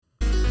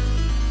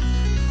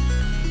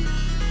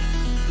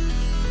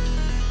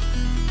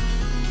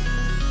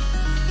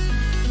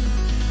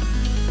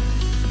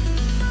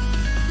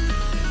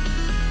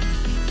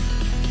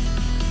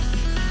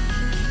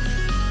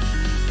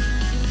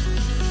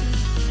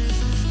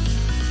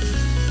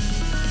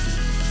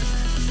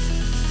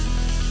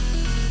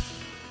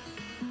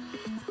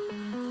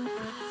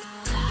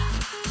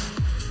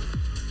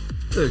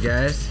Hello,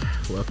 guys.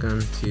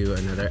 Welcome to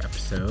another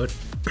episode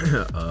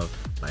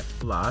of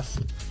Life Lost.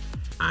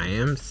 I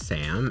am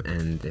Sam,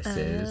 and this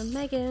is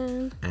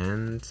Megan.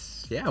 And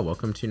yeah,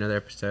 welcome to another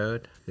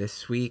episode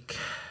this week.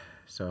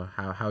 So,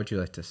 how would you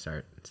like to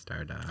start?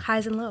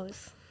 Highs and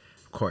lows.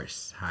 Of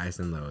course, highs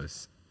and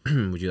lows.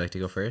 Would you like to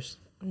go first?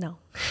 No.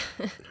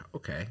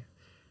 Okay.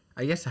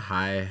 I guess a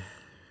high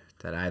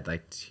that I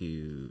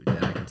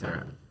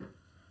consider.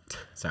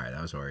 Sorry, that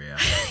was Oreo.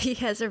 He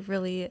has a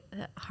really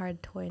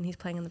hard toy and he's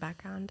playing in the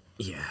background.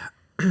 Yeah.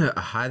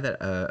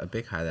 A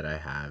big high that I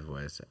have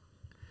was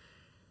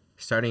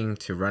starting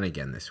to run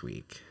again this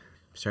week.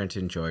 I'm starting to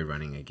enjoy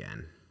running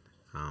again.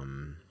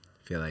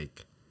 Feel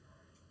like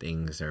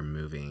things are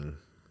moving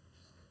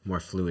more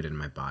fluid in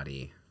my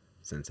body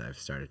since I've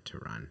started to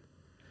run.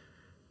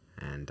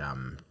 And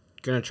I'm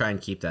going to try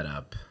and keep that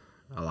up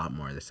a lot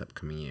more this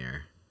upcoming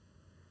year.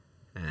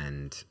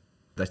 And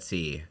let's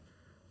see,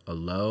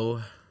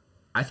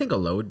 I think a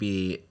low would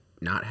be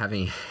not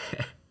having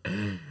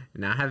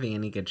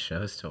any good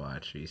shows to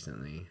watch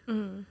recently.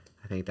 Mm.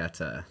 I think that's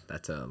a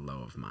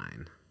low of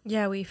mine.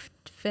 Yeah, we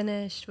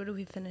finished. What did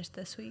we finish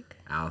this week?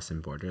 Alice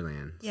in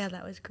Borderlands. Yeah,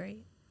 that was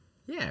great.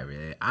 Yeah,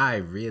 I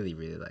really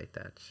liked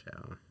that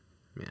show.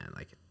 Yeah, I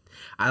like it.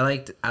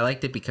 I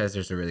liked it because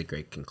there's a really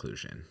great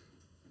conclusion.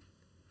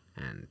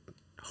 And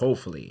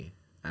hopefully,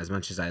 as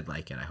much as I'd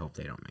like it, I hope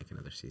they don't make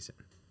another season.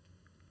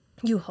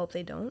 You hope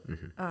they don't?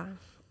 Mm-hmm.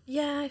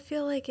 Yeah, I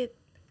feel like it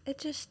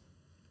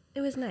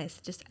was nice.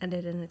 It just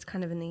ended and it's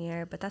kind of in the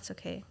air, but that's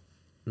okay.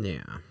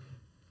 Yeah.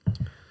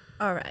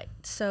 All right.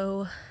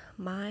 So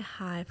my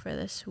high for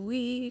this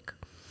week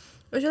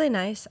was really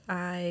nice.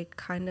 I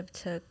kind of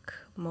took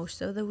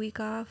most of the week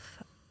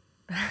off.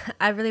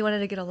 I really wanted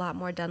to get a lot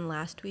more done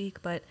last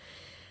week, but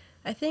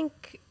I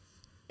think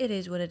it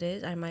is what it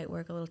is. I might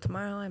work a little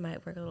tomorrow. I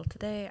might work a little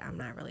today. I'm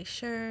not really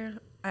sure.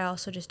 I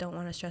also just don't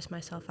want to stress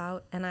myself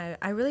out. And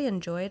I really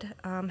enjoyed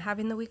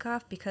having the week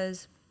off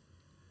because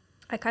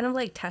I kind of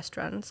like test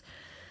runs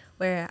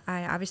where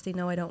I obviously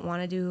know I don't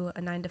want to do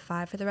a 9 to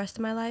 5 for the rest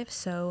of my life.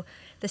 So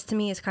this to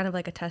me is kind of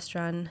like a test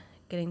run,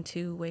 getting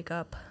to wake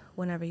up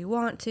whenever you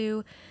want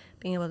to,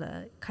 being able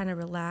to kind of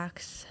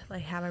relax,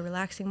 like have a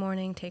relaxing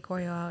morning, take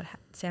Oreo out.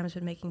 Sam's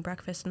been making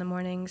breakfast in the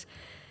mornings.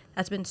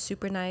 That's been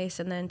super nice.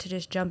 And then to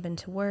just jump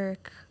into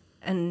work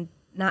and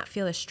not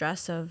feel the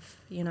stress of,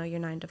 your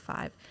 9 to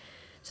 5.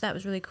 So that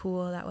was really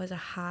cool. That was a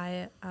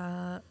high.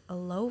 A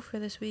low for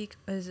this week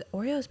is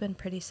Oreo's been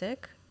pretty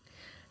sick.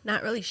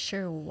 Not really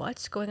sure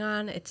what's going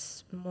on.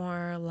 It's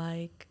more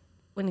like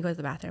when he goes to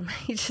the bathroom,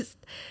 he's just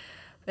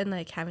been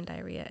like having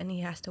diarrhea and he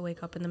has to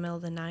wake up in the middle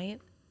of the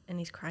night and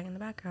he's crying in the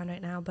background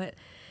right now. But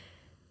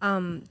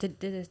did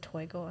his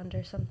toy go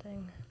under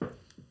something?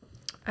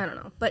 I don't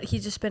know. But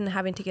he's just been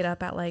having to get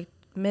up at like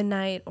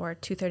midnight or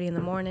 2:30 in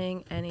the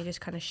morning and he just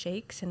kind of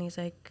shakes and he's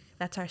like,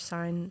 that's our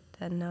sign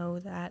to know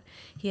that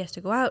he has to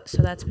go out.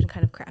 So that's been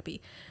kind of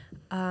crappy.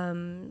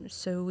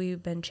 So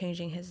we've been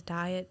changing his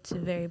diet to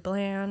very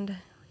bland,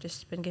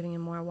 just been giving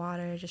him more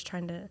water, just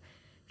trying to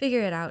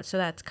figure it out. So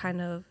that's kind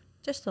of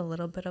just a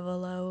little bit of a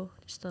low,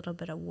 just a little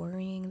bit of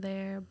worrying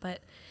there. But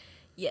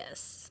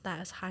yes,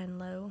 that is high and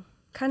low.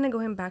 Kind of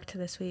going back to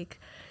this week,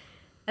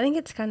 I think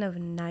it's kind of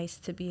nice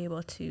to be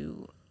able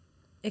to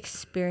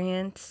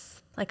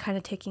experience, like kind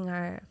of taking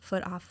our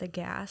foot off the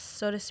gas,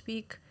 so to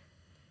speak.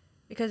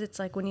 Because it's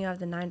like when you have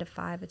the 9 to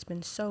 5, it's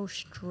been so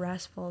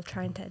stressful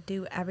trying to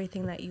do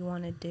everything that you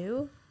want to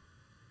do.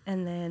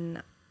 And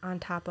then on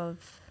top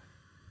of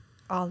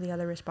all the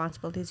other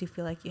responsibilities you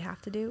feel like you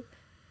have to do.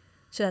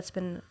 So that's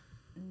been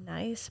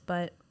nice.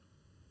 But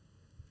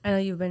I know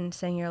you've been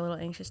saying you're a little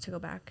anxious to go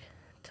back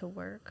to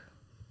work.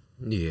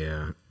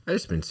 Yeah. I've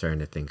just been starting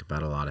to think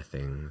about a lot of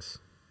things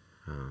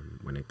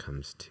when it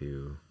comes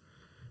to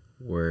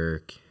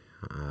work.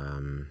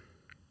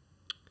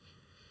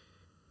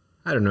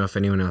 I don't know if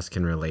anyone else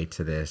can relate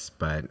to this,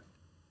 but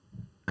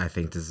I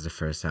think this is the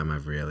first time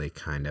I've really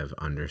kind of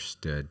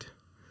understood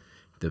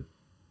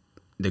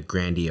the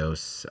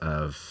grandiose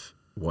of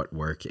what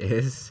work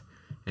is,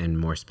 and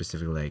more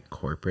specifically like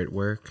corporate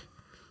work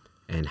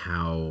and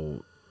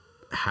how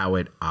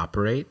it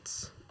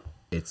operates.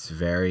 It's a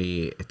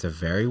very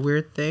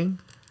weird thing.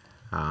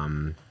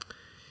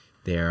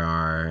 There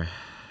are,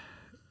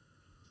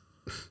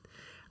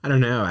 I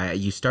don't know,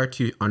 you start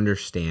to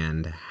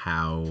understand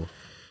how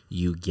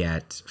you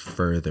get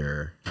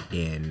further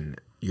in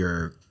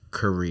your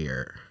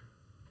career.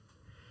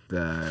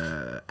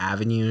 The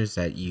avenues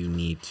that you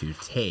need to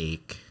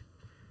take,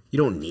 you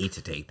don't need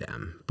to take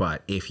them,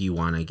 but if you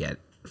want to get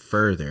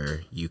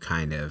further, you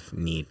kind of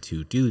need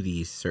to do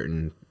these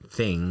certain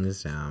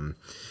things,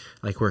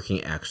 like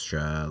working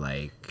extra,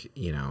 like,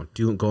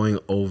 going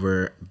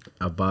over,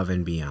 above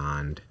and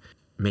beyond,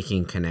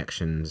 making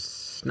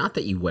connections. Not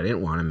that you wouldn't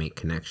want to make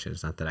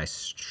connections, not that I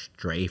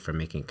stray from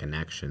making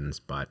connections,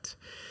 but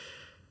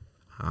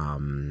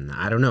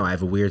I don't know. I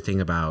have a weird thing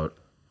about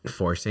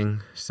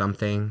forcing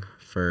something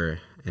for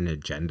an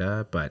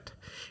agenda, but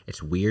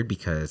it's weird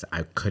because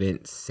I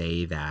couldn't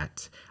say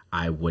that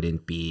I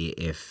wouldn't be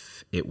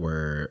if it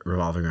were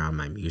revolving around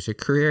my music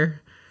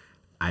career.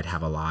 I'd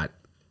have a lot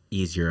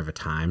easier of a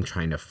time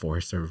trying to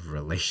force a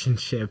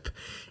relationship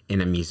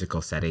in a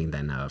musical setting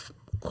than a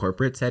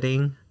corporate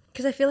setting.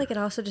 Because I feel like it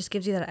also just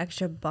gives you that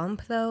extra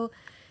bump, though,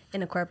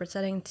 in a corporate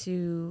setting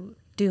to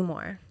do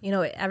more. You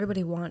know,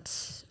 everybody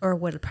wants or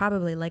would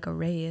probably like a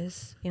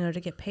raise, you know, to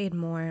get paid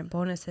more,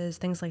 bonuses,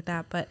 things like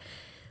that. But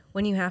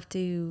when you have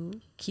to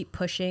keep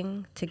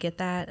pushing to get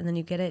that and then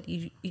you get it,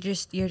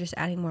 you're just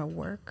adding more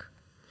work.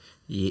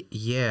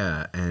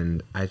 Yeah,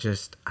 and I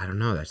don't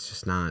know, that's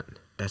just not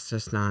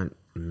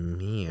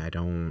me. I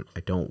don't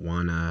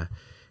want to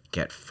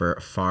get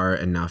far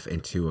enough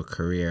into a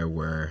career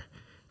where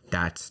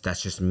that's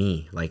just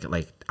me. Like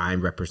I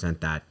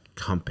represent that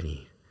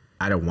company.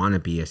 I don't want to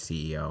be a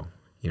CEO.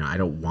 You know, I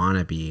don't want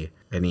to be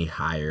any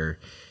higher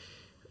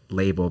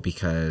label,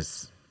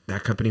 because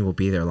that company will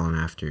be there long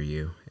after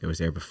you. It was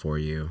there before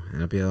you, and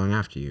it'll be there long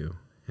after you.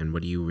 And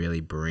what do you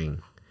really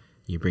bring?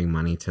 You bring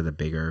money to the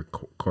bigger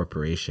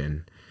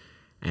corporation,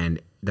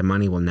 and the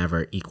money will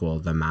never equal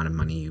the amount of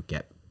money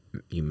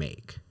you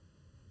make.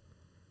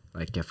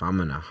 Like if I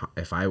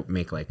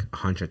make like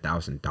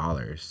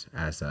 $100,000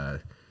 as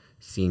a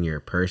senior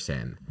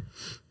person,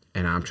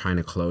 and I'm trying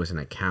to close an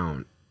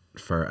account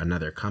for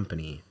another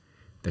company,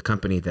 the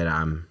company that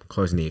I'm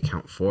closing the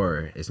account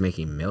for is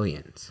making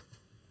millions,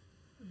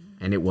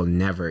 and it will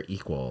never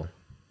equal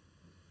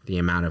the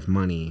amount of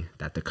money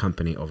that the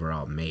company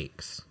overall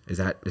makes. Is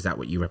that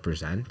what you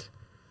represent?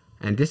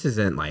 And this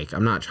isn't like,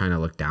 I'm not trying to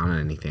look down on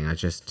anything.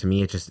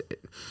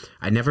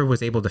 I never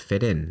was able to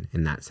fit in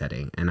that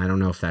setting. And I don't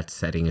know if that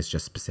setting is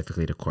just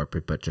specifically to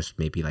corporate, but just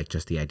maybe like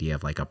just the idea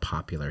of like a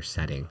popular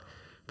setting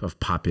of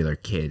popular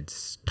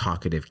kids,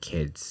 talkative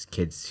kids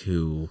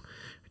who,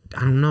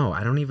 I don't know.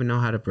 I don't even know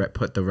how to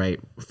put the right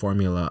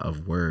formula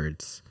of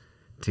words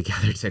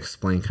together to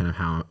explain kind of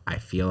how I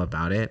feel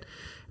about it.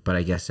 But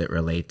I guess it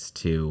relates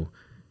to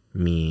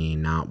me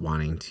not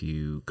wanting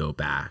to go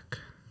back,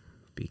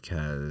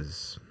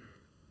 because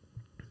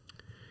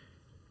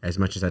as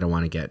much as I don't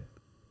want to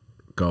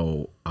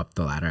go up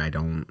the ladder, I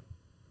don't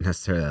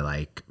necessarily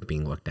like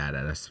being looked at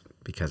as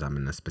because I'm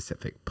in a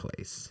specific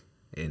place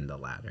in the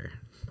ladder.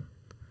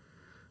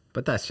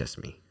 But that's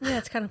just me. Yeah,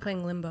 it's kind of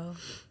playing limbo.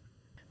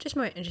 Just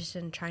more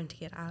interested in trying to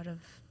get out of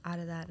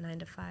that 9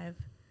 to 5.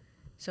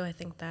 So I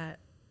think that.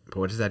 But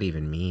what does that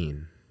even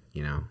mean?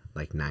 You know,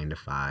 like 9 to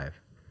 5.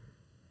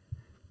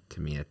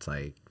 To me, it's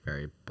like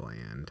very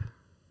bland.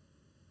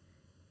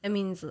 It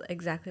means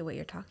exactly what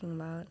you're talking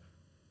about.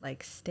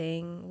 Like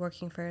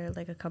working for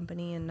like a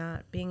company and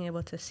not being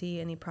able to see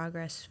any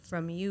progress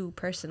from you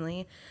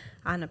personally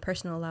on a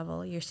personal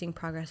level. You're seeing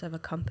progress of a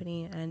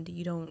company and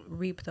you don't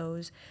reap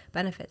those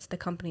benefits. The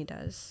company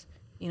does.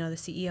 You know, the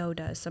CEO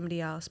does. Somebody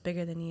else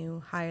bigger than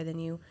you, higher than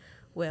you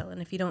will. And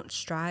if you don't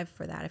strive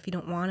for that, if you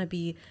don't want to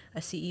be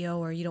a CEO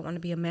or you don't want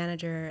to be a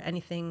manager or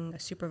anything, a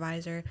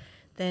supervisor,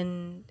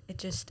 then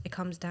it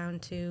comes down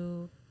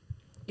to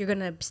you're going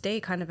to stay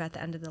kind of at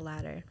the end of the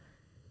ladder.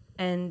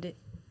 And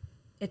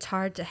it's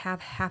hard to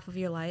have half of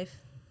your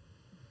life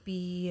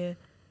be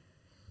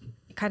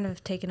kind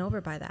of taken over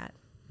by that.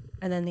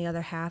 And then the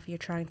other half, you're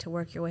trying to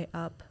work your way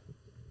up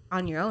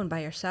on your own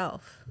by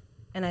yourself.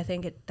 And I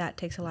think that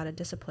takes a lot of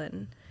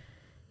discipline.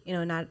 You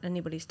know, not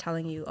anybody's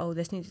telling you,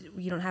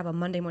 you don't have a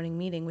Monday morning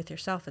meeting with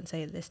yourself and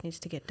say, this needs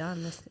to get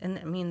done. And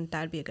I mean,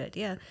 that'd be a good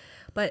idea.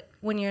 But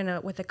when you're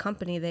with a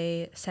company,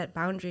 they set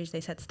boundaries,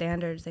 they set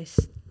standards, they,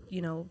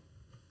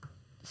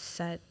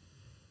 set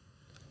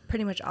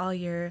pretty much all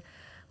your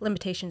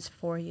limitations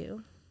for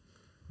you.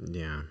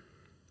 Yeah.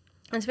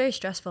 And it's very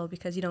stressful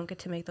because you don't get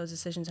to make those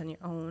decisions on your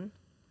own.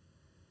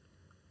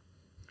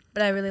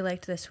 But I really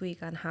liked this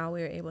week on how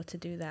we were able to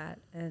do that.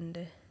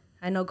 And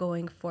I know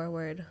going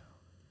forward,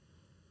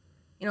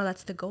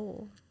 that's the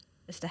goal,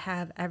 is to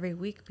have every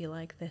week be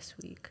like this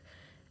week.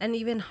 And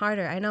even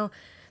harder. I know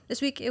this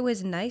week it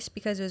was nice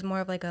because it was more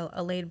of like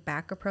a laid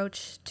back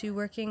approach to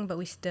working, but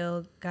we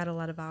still got a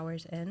lot of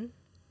hours in.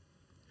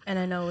 And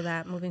I know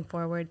that moving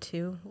forward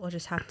too, we'll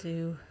just have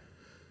to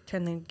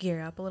turn the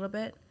gear up a little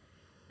bit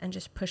and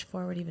just push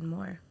forward even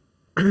more.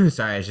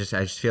 Sorry, I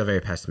just feel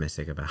very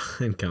pessimistic about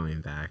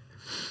going back.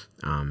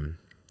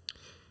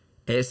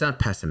 It's not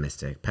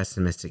pessimistic.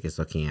 Pessimistic is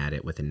looking at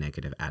it with a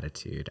negative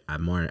attitude.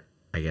 I'm more,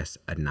 I guess,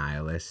 a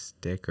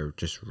nihilistic or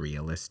just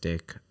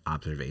realistic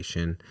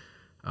observation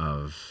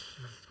of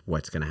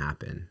what's going to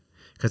happen.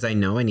 Because I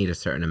know I need a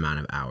certain amount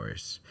of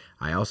hours.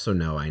 I also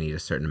know I need a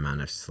certain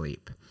amount of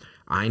sleep.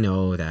 I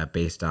know that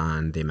based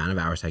on the amount of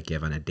hours I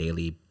give on a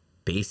daily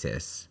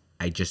basis,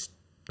 I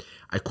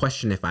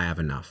question if I have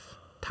enough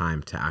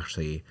time to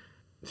actually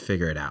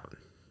figure it out.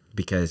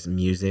 Because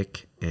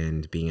music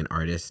and being an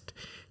artist,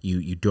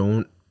 you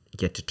don't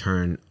get to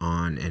turn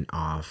on and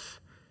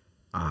off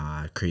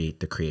create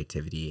the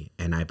creativity.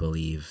 And I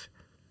believe,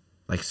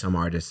 like some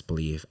artists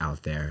believe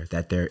out there,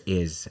 that there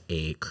is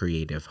a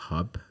creative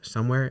hub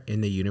somewhere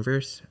in the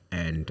universe,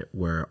 and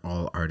where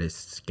all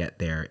artists get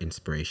their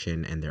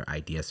inspiration and their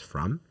ideas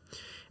from.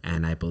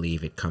 And I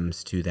believe it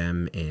comes to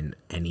them in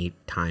any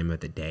time of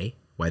the day,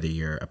 whether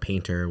you're a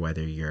painter,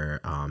 whether you're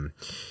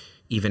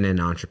even an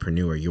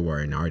entrepreneur, you are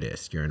an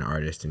artist. You're an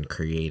artist in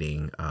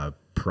creating a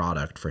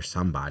product for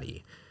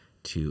somebody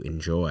to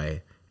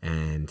enjoy.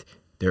 And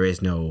there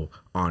is no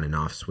on and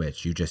off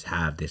switch. You just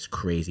have this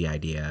crazy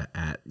idea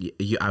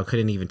I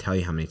couldn't even tell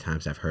you how many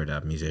times I've heard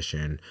a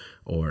musician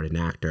or an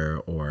actor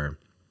or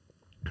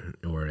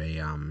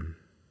a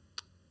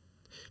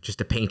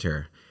just a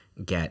painter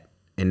get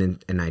an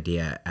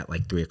idea at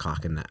like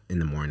 3:00 in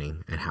the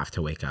morning and have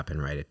to wake up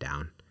and write it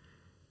down.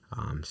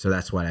 So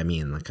that's what I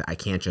mean. Like, I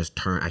can't just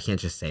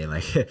say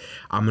like,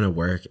 I'm going to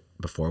work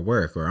before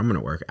work or I'm going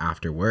to work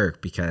after work,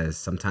 because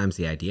sometimes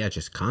the idea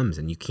just comes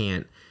and you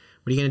can't,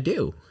 what are you going to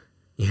do?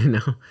 You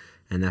know?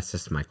 And that's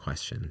just my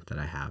question that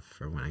I have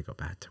for when I go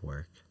back to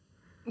work.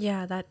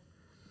 Yeah,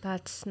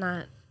 that's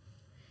not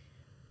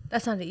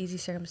an easy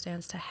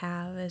circumstance to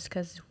have, is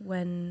because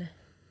when,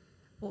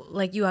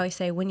 like you always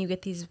say, when you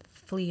get these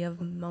flee of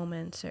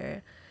moments,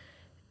 or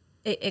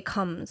it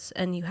comes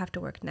and you have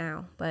to work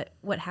now. But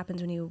what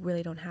happens when you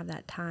really don't have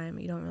that time?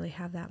 You don't really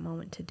have that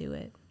moment to do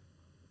it.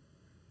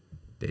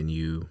 Then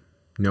you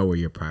know where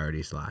your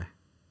priorities lie.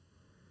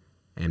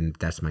 And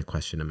that's my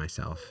question to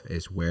myself,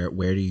 is where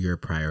do your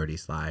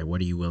priorities lie?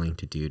 What are you willing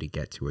to do to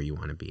get to where you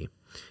want to be?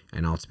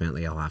 And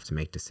ultimately, I'll have to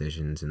make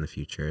decisions in the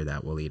future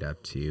that will lead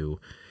up to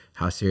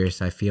how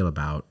serious I feel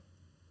about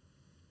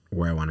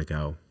where I want to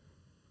go.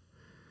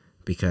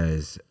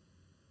 Because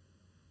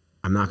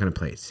I'm not going to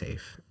play it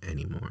safe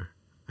anymore.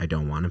 I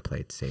don't want to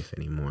play it safe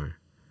anymore.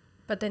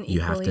 But then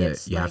equally,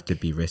 you have to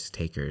be risk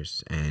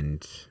takers.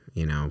 And,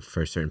 you know,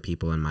 for certain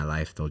people in my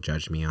life, they'll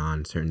judge me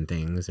on certain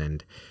things,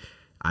 and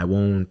I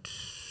won't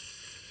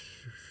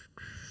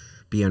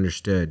be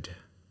understood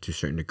to a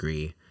certain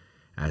degree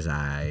as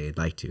I'd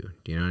like to.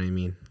 Do you know what I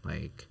mean?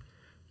 Like,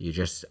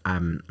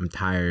 I'm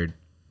tired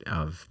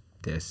of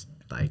this,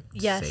 like,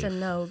 yes and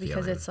no,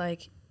 because feeling. It's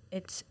like,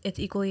 it's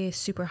equally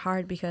super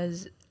hard,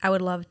 because I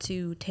would love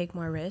to take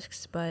more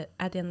risks, but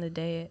at the end of the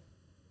day,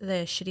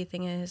 the shitty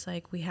thing is,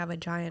 like, we have a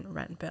giant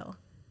rent bill,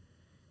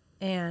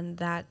 and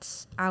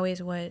that's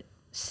always what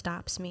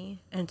stops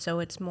me. And so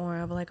it's more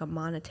of like a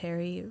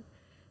monetary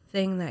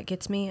thing that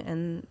gets me,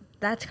 and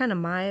that's kind of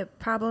my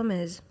problem.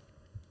 Is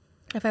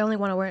if I only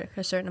want to work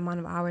a certain amount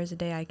of hours a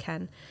day, I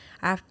can.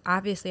 I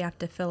obviously have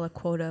to fill a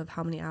quota of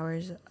how many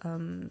hours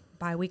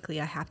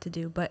bi-weekly I have to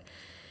do, but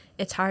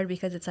it's hard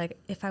because it's like,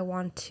 if I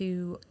want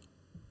to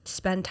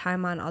spend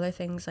time on other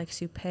things like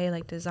Soupe,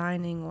 like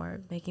designing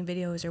or making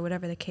videos or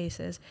whatever the case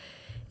is,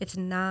 it's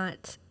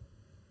not,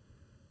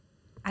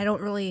 I don't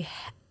really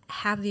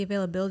have the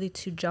availability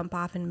to jump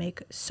off and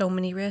make so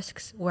many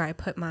risks where I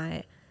put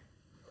my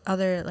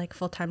other like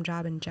full-time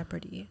job in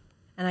jeopardy.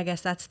 And I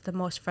guess that's the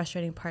most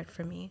frustrating part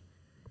for me,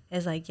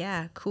 is like,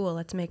 yeah, cool,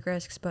 let's make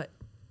risks, but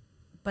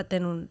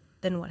then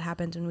what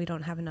happens when we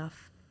don't have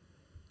enough,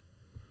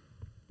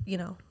 you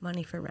know,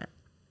 money for rent?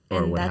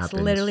 Or and that's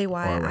happens, literally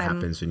why what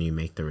happens when you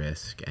make the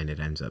risk and it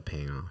ends up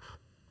paying off?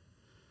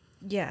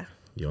 Yeah.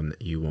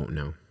 You won't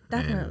know.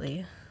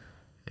 Definitely.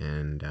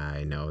 And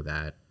I know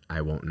that I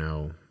won't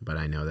know, but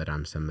I know that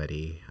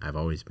I've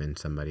always been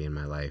somebody in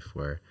my life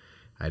where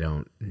I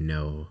don't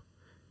know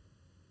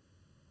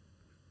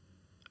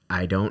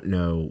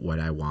what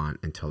I want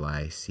until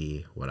I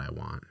see what I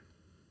want.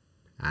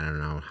 I don't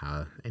know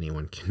how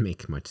anyone can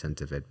make much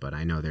sense of it, but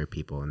I know there are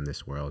people in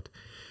this world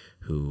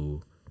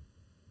who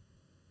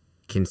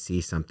can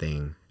see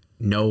something,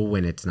 know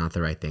when it's not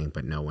the right thing,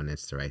 but know when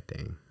it's the right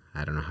thing.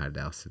 I don't know how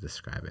else to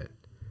describe it,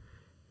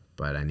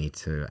 but I need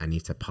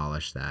to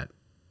polish that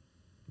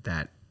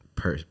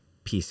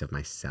piece of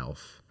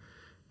myself,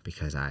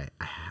 because I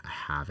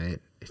have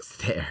it. It's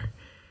there.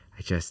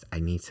 I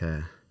need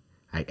to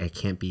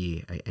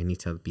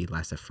be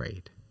less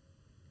afraid.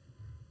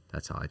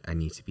 That's all. I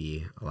need to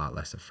be a lot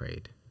less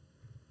afraid.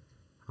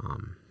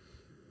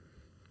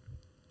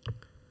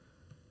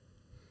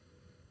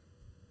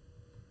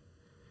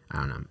 I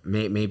don't know.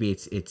 Maybe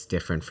it's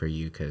different for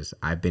you, because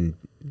I've been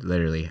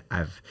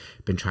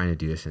trying to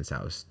do this since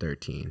I was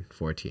 13,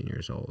 14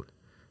 years old.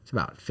 It's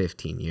about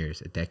 15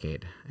 years, a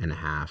decade and a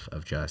half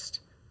of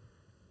just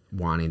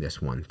wanting this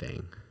one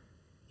thing,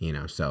 you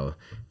know. So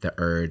the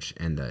urge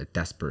and the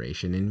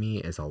desperation in me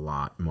is a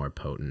lot more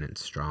potent and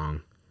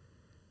strong.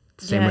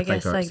 Same with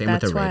that's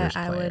why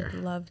I would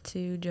love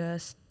to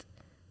just.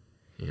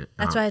 Yeah.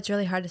 That's why it's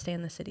really hard to stay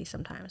in the city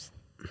sometimes.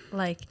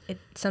 Like,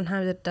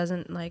 sometimes it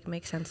doesn't like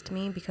make sense to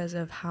me because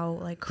of how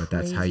like but crazy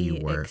that's how you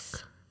work.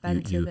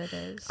 Expensive it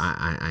is.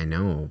 I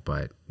know,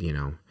 but you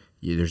know,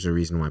 there's a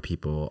reason why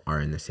people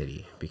are in the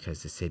city,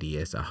 because the city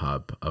is a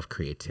hub of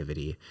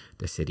creativity.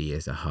 The city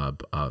is a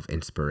hub of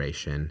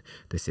inspiration.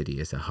 The city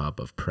is a hub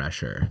of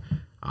pressure.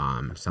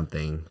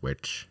 Something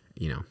which,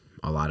 you know,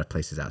 a lot of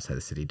places outside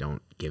the city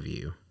don't give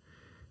you.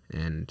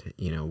 And,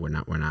 you know, we're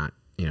not,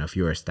 you know, if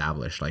you're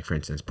established, like for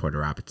instance, Porter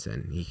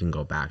Robinson, he can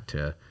go back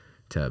to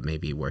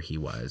maybe where he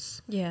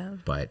was. Yeah.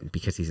 But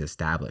because he's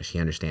established, he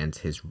understands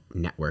his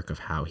network of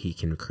how he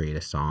can create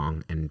a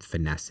song and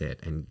finesse it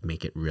and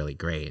make it really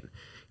great.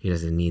 He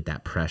doesn't need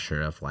that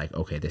pressure of like,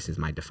 okay, this is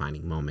my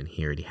defining moment.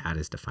 He already had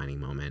his defining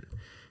moment,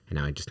 and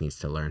now he just needs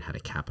to learn how to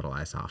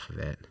capitalize off of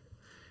it.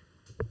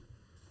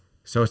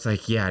 So it's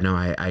like, yeah, no,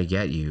 I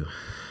get you.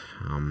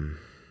 Um,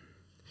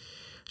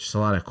 just a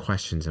lot of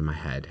questions in my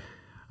head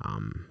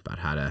about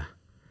how to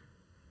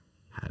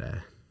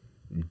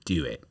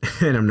do it.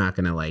 And I'm not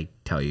gonna like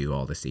tell you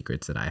all the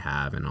secrets that I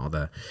have and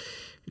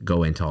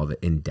go into all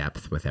the in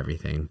depth with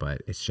everything,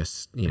 but it's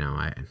just,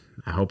 I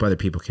hope other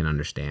people can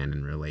understand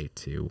and relate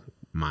to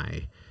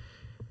my,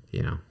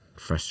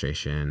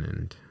 frustration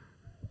and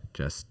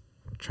just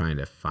trying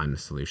to find a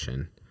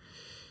solution.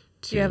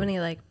 Do you have any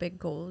like big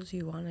goals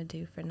you want to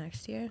do for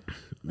next year?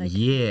 Like,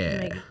 yeah.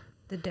 Make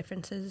the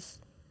differences.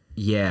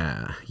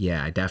 Yeah.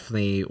 I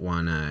definitely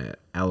want to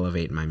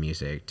elevate my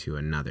music to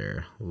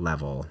another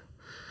level.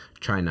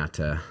 Try not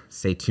to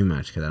say too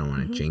much because I don't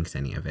want to jinx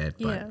any of it,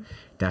 but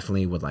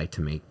definitely would like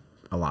to make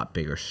a lot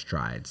bigger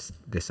strides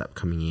this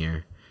upcoming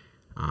year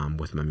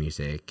with my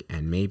music.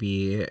 And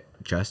maybe,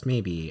 just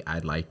maybe,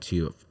 I'd like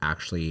to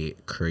actually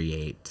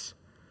create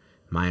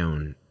my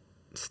own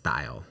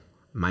style,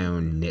 my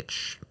own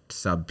niche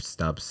sub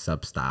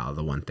style.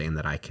 The one thing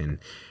that I can,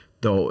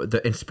 though,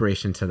 the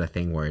inspiration to the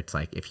thing where it's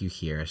like, if you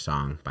hear a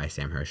song by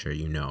Sam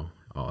Hersher,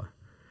 oh,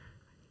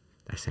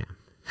 that's Sam.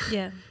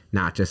 Yeah.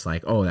 Not just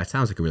like, oh, that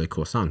sounds like a really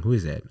cool song. Who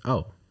is it?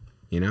 Oh,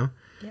 Yeah.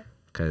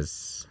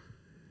 Because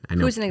I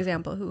know. Who's an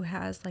example who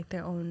has like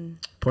their own?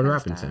 Porter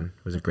Robinson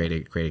was a great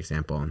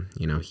example.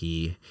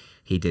 He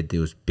did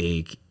those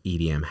big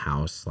EDM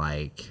house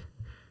like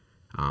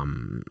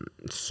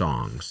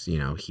songs.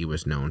 He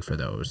was known for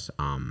those.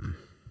 I'll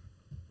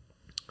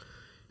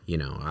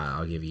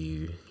give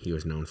you. He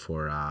was known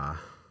for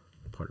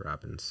Porter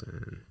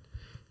Robinson.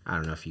 I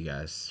don't know if you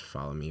guys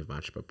follow me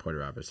much, but Porter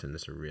Robinson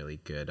is a really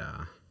good.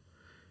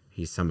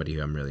 He's somebody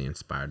who I'm really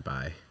inspired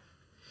by.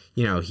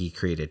 He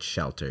created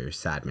Shelter,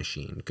 Sad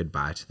Machine,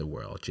 Goodbye to the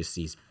World, just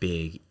these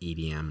big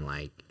EDM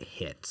like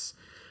hits,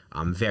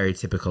 very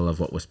typical of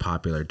what was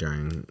popular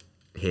during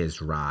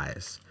his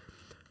rise.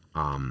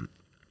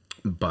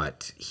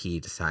 But he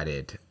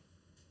decided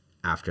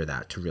after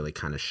that to really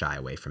kind of shy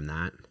away from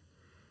that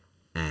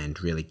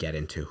and really get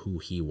into who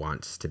he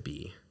wants to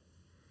be,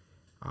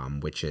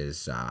 which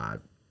is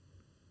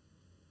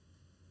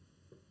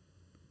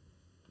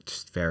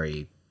just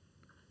very,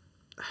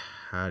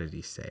 how did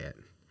he say it?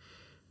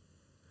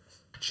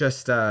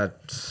 Just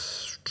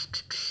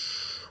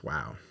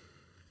wow.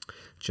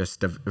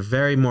 Just a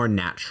very more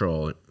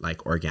natural,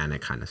 like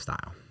organic kind of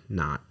style.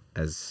 Not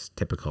as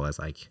typical as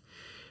like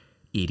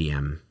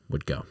EDM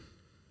would go.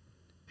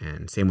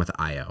 And same with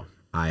IO.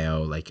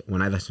 IO, like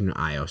when I listen to an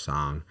IO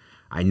song,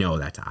 I know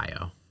that's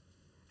IO.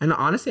 And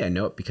honestly, I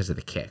know it because of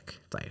the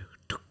kick. It's like,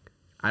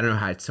 I don't know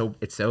how it's so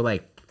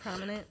like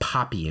prominent,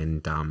 poppy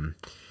and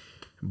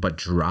but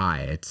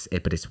dry.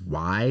 But it's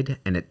wide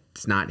and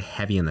it's not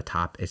heavy on the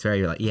top. It's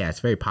very like, it's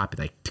very poppy.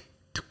 Like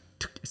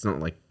it's not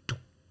like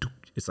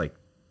it's like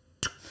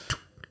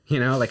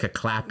like a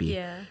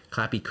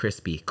clappy,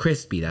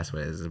 crispy. That's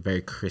what it is. It's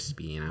very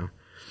crispy, and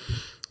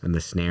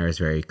the snare is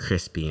very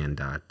crispy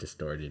and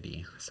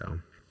distorted-y. So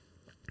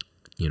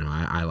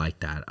I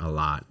like that a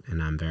lot,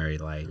 and I'm very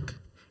like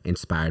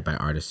inspired by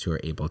artists who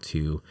are able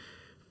to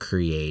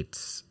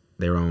create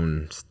their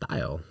own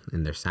style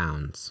in their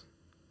sounds.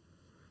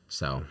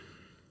 So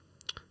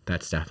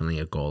that's definitely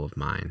a goal of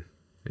mine,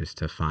 is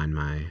to find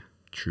my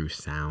true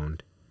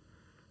sound.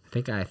 I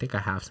think I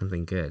have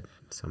something good.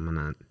 So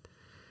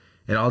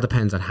it all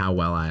depends on how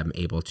well I'm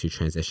able to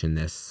transition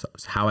this,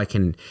 how I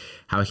can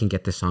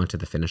get this song to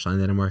the finish line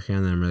that I'm working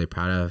on, that I'm really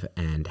proud of,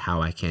 and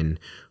how I can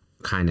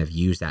kind of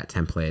use that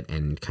template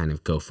and kind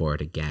of go for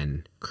it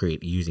again,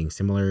 create using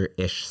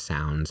similar-ish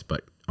sounds,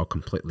 but a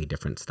completely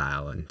different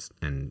style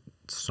and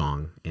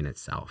song in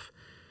itself.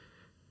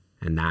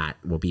 And that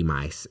will be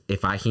my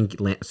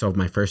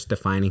first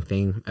defining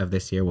thing of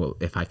this year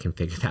if I can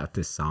figure out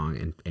this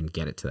song and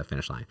get it to the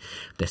finish line.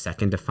 The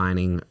second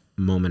defining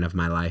moment of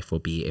my life will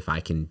be if I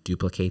can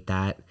duplicate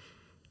that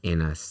in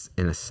a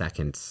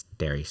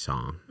secondary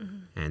song. Mm-hmm.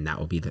 And that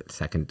will be the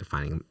second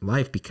defining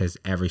life, because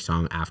every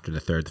song after the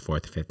third, the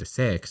fourth, the fifth, the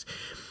sixth,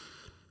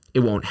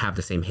 it won't have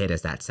the same hit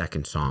as that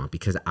second song,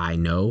 because I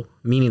know,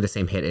 meaning the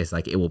same hit is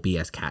like, it will be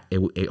as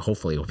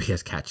hopefully it will be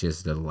as catchy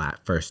as the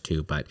first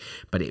two, but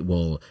it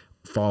will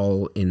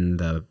fall in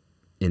the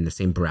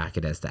same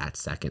bracket as that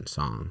second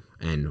song.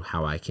 And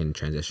how I can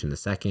transition the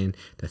second,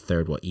 the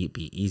third will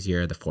be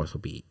easier, the fourth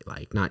will be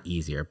like not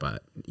easier,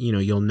 but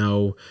you'll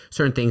know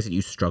certain things that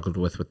you struggled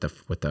with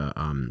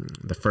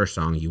the first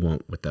song, you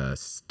won't with the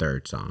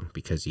third song,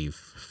 because you've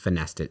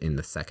finessed it in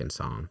the second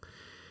song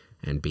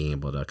and being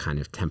able to kind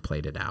of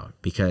template it out.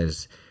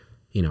 Because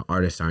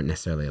artists aren't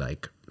necessarily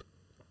like,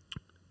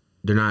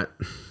 they're not,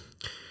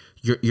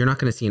 you're not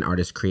going to see an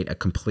artist create a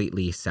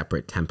completely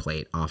separate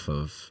template off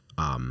of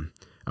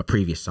a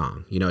previous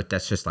song.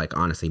 That's just like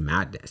honestly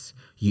madness.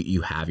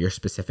 You have your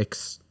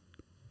specifics,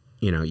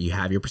 you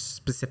have your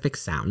specific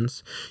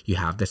sounds, you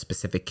have the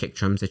specific kick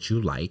drums that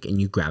you like,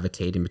 and you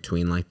gravitate in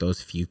between like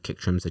those few kick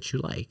drums that you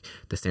like,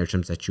 the snare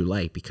drums that you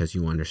like, because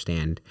you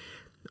understand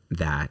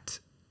that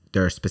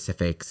there are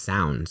specific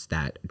sounds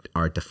that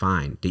are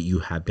defined, that you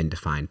have been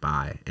defined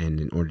by, and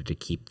in order to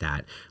keep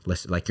that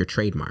list, like your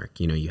trademark,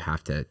 you know, you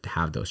have to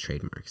have those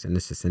trademarks. And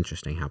this is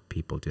interesting how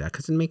people do that,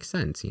 because it makes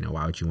sense. You know,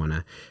 why would you want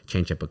to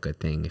change up a good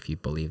thing if you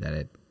believe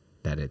that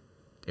it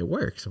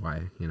works?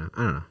 Why, you know,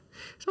 I don't know.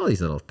 It's all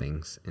these little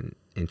things and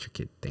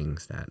intricate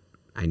things that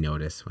I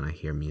notice when I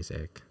hear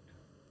music.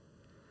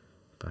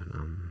 But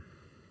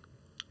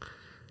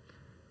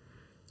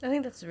I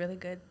think that's a really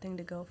good thing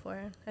to go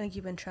for. I think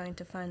you've been trying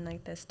to find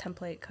like this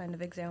template kind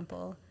of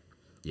example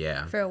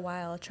yeah. for a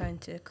while, trying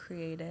to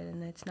create it,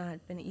 and it's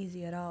not been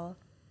easy at all.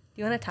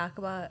 Do you want to talk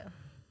about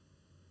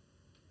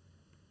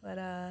what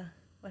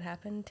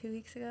happened 2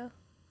 weeks ago?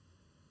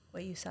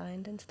 What you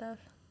signed and stuff?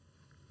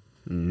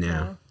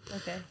 No.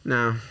 Okay.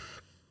 No.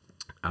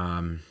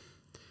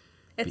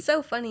 It's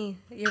so funny.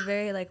 You're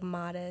very like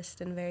modest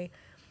and very,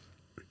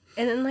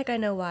 and then like I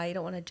know why you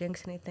don't want to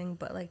jinx anything,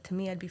 but like to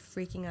me I'd be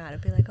freaking out.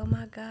 I'd be like, oh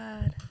my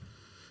god.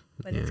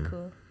 But it's Yeah.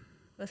 cool.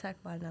 Let's talk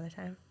about it another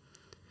time.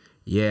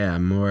 Yeah,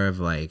 more of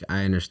like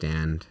I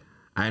understand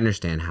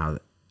how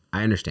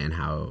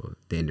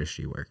the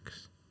industry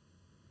works.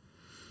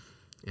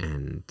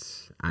 And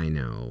I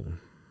know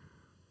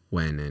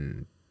when,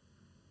 and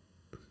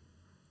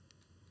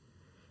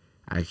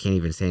I can't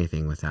even say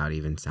anything without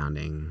even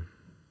sounding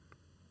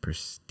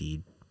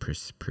prestigious.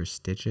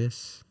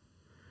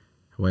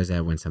 What is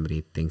that when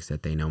somebody thinks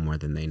that they know more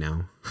than they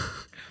know?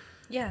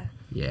 Yeah.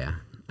 Yeah,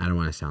 I don't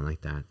want to sound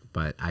like that,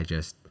 but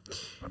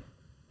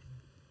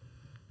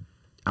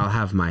I'll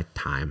have my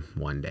time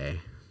one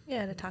day.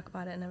 Yeah, to talk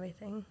about it and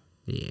everything.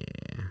 Yeah.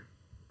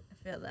 I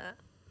feel that.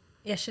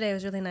 Yesterday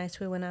was really nice.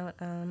 We went out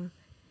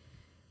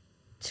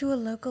to a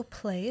local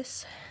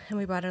place, and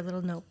we brought our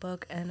little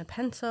notebook and a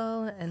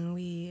pencil, and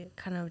we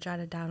kind of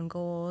jotted down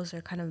goals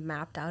or kind of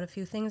mapped out a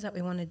few things that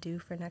we want to do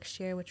for next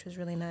year, which was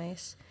really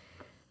nice.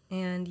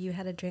 And you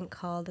had a drink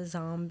called a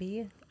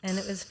Zombie, and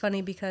it was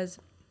funny because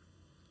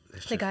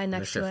the guy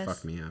next to us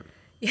fucked me up.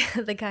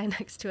 Yeah, the guy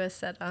next to us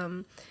said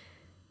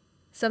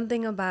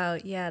something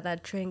about,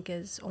 that drink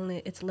it's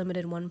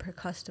limited one per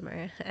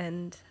customer.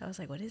 And I was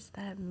like, what does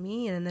that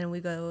mean? And then we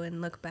go and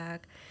look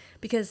back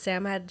because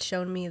Sam had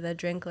shown me the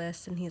drink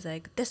list, and he's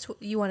like,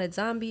 you wanted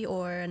Zombie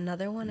or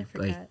another one? I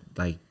forgot.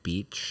 Like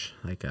beach,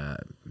 like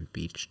a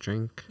beach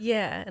drink.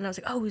 Yeah, and I was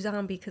like, oh,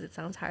 Zombie, because it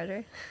sounds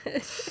harder.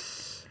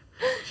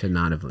 Should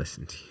not have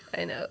listened to you.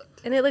 I know.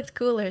 And it looked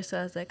cooler, so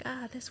I was like,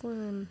 this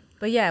one.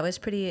 But yeah, it was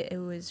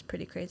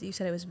pretty crazy. You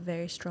said it was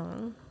very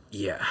strong.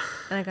 Yeah.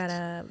 And I got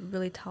a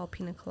really tall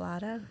pina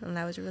colada, and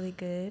that was really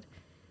good.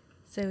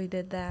 So we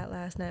did that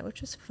last night,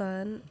 which was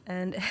fun.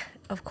 And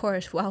of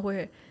course, while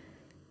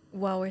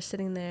we're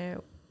sitting there,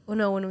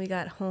 when we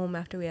got home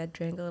after we had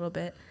drank a little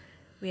bit,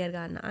 we had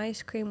gotten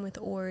ice cream with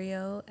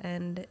Oreo,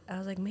 and I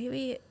was like,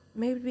 maybe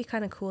it'd be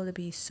kind of cool to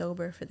be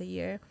sober for the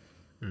year.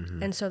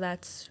 Mm-hmm. And so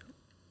that's,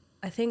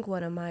 I think,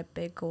 one of my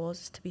big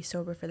goals is to be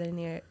sober for the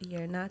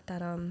year. Not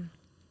that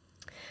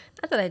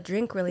I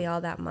drink really all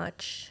that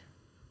much.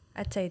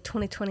 I'd say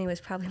 2020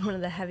 was probably one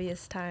of the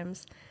heaviest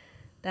times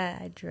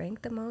that I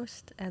drank the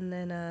most, and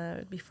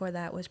then before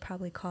that was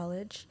probably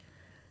college.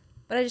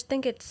 But I just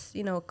think it's,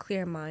 a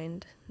clear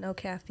mind, no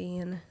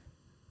caffeine,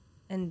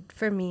 and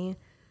for me,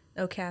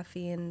 no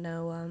caffeine,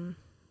 no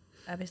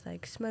I was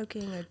like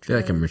smoking or drugs. I feel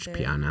like I'm Rich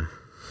Piana.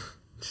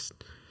 Just,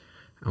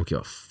 I don't give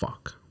a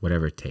fuck,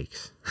 whatever it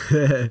takes.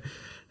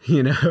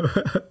 Yeah.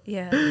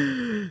 Yeah,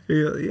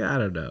 I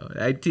don't know.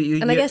 I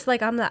guess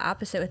like I'm the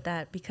opposite with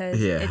that,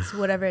 because Yeah. it's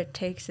whatever it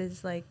takes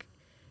is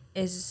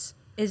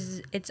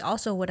it's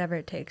also whatever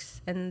it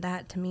takes, and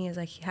that to me is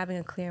like having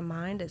a clear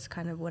mind is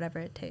kind of whatever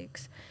it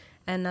takes.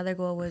 And another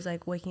goal was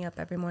like waking up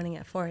every morning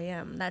at 4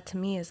 a.m. That to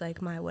me is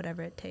like my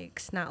whatever it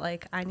takes. Not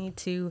like I need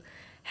to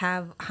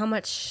have how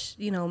much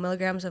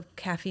milligrams of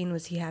caffeine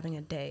was he having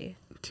a day?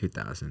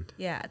 2,000.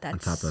 Yeah,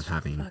 that's on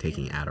top of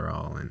taking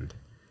Adderall and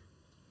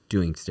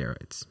doing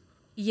steroids.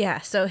 Yeah,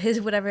 so his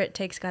whatever it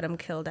takes got him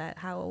killed at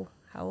how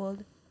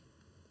old?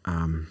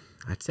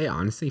 I'd say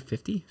honestly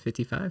 50,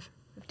 55.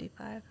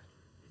 55.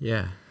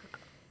 Yeah.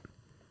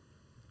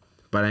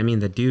 But I mean,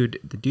 the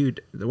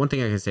one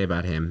thing I can say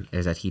about him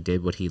is that he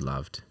did what he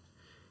loved,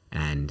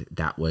 and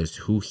that was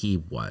who he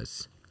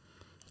was.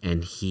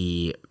 And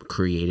he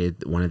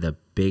created one of the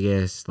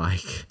biggest,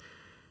 like,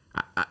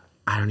 I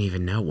don't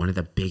even know, one of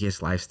the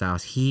biggest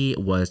lifestyles. He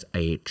was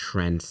a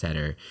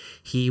trendsetter.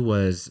 He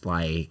was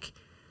like,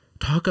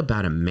 talk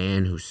about a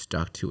man who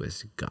stuck to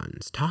his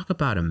guns. Talk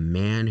about a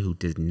man who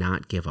did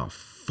not give a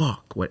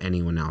fuck what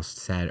anyone else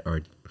said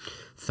or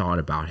thought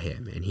about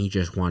him. And he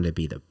just wanted to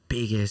be the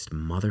biggest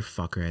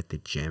motherfucker at the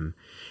gym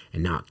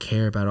and not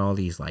care about all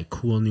these like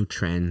cool new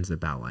trends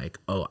about like,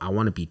 oh, I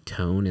want to be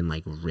toned and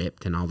like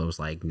ripped and all those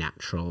like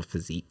natural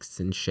physiques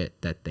and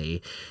shit that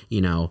they,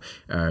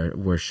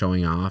 were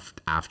showing off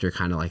after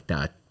kind of like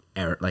the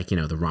era, like, you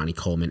know, the Ronnie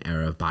Coleman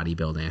era of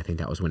bodybuilding. I think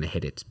that was when it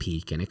hit its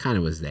peak, and it kind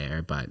of was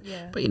there. But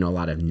you know, a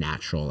lot of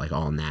natural, like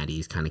all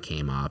natties kind of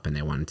came up, and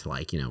they wanted to,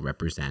 like, you know,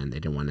 represent. They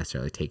didn't want to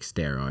necessarily take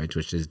steroids,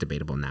 which is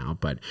debatable now.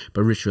 But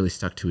Rich really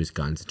stuck to his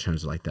guns in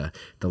terms of like the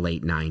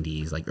late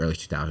 90s, like early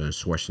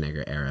 2000s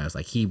Schwarzenegger eras.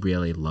 Like he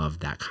really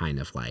loved that kind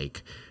of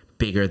like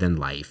bigger than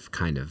life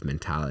kind of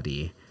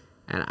mentality.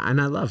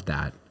 And I loved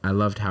that. I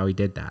loved how he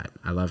did that.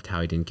 I loved how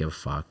he didn't give a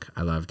fuck.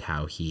 I loved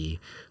how he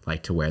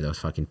liked to wear those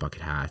fucking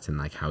bucket hats, and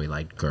like how he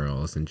liked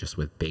girls and just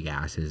with big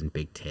asses and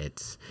big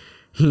tits.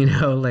 You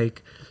know,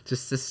 like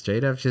just a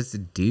straight up just a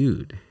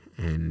dude.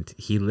 And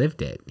he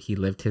lived it. He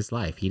lived his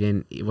life.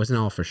 It wasn't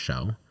all for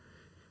show.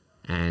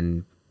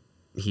 And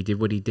he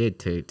did what he did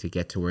to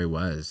get to where he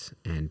was.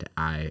 And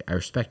I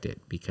respect it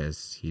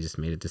because he just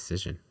made a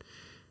decision.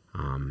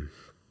 And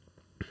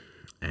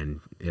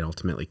it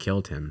ultimately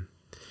killed him.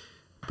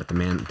 But the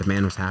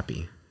man was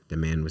happy. The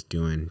man was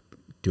doing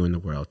the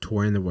world,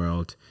 touring the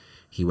world.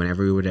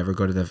 Whenever he would ever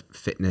go to the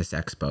fitness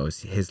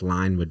expos, his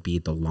line would be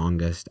the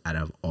longest out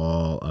of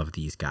all of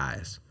these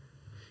guys.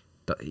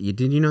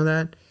 Did you know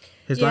that?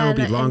 His line would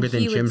be longer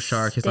than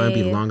Gymshark. His line would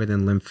be longer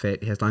than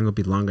LimbFit. His line would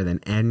be longer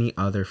than any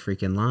other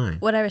freaking line.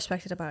 What I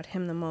respected about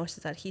him the most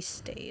is that he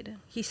stayed.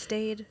 He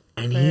stayed.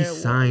 And he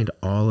signed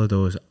all of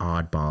those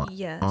oddball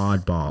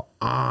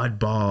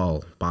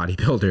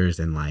bodybuilders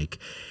and like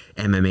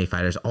MMA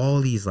fighters,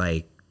 all these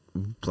like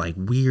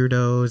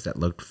weirdos that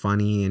looked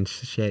funny and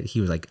shit.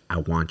 He was like, I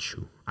want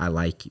you. I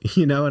like you,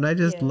 you know? And I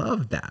just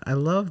love that. I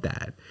love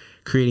that.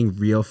 Creating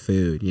real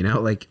food, you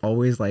know, like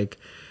always like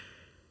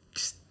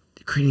just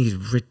creating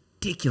these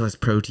ridiculous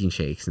protein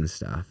shakes and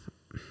stuff.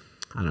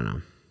 I don't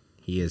know.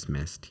 He is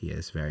missed. He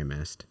is very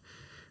missed.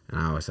 And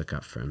I always look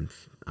up for him,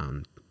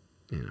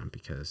 you know,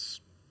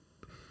 because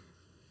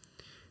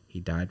he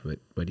died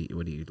what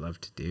he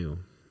loved to do.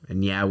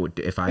 And yeah,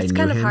 if I knew him... It's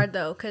kind of hard,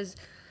 though, because,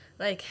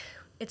 like,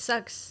 it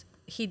sucks.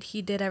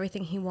 He did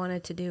everything he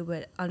wanted to do,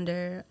 but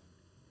under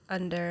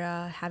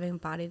having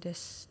body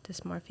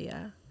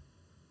dysmorphia.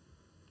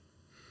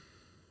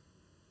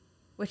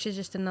 Which is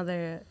just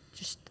another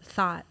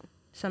thought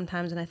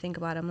sometimes, and I think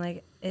about him.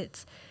 Like,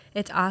 it's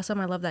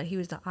awesome. I love that he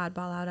was the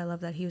oddball out. I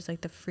love that he was,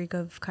 like, the freak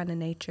of kind of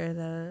nature,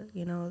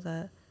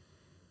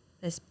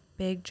 this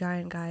big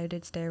giant guy who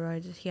did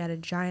steroids. He had a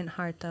giant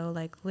heart, though.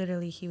 Like,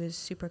 literally, he was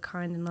super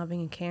kind and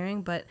loving and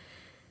caring, but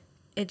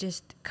it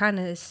just kind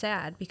of is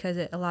sad because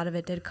a lot of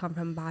it did come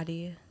from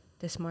body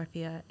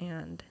dysmorphia,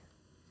 and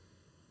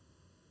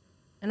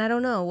I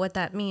don't know what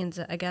that means.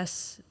 I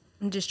guess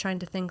I'm just trying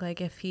to think, like,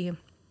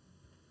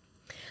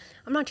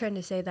 I'm not trying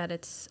to say that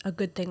it's a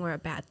good thing or a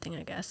bad thing,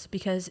 I guess,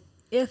 because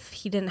if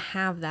he didn't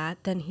have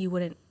that, then he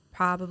wouldn't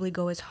probably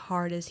go as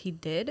hard as he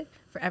did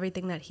for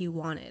everything that he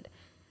wanted.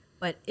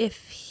 But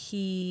if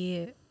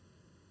he,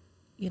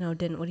 you know,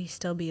 didn't, would he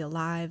still be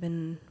alive,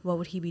 and what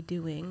would he be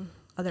doing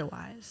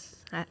otherwise?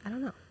 I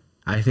don't know.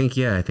 I think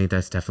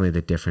that's definitely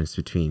the difference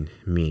between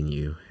me and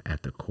you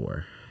at the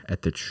core,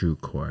 at the true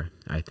core.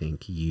 I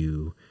think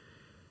you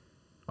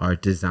are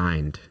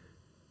designed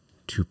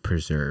to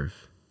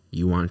preserve.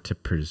 You want to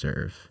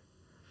preserve.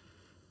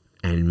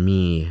 And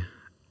me,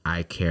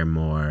 I care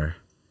more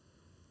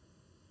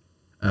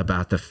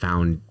about the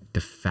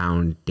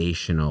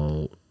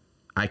foundational.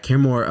 I care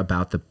more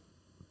about the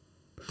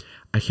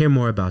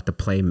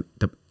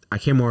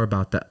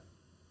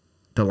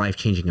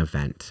life-changing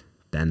event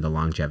than the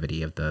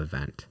longevity of the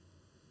event.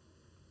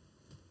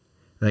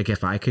 Like,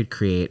 if I could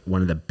create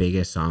one of the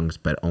biggest songs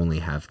but only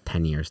have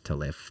 10 years to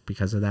live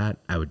because of that,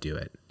 I would do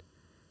it.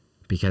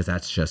 Because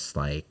that's just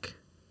like,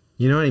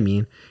 you know what I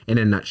mean? In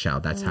a nutshell,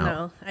 that's how.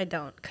 No, I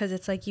don't. Because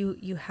it's like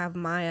you have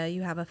Maya,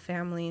 you have a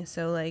family.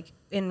 So, like,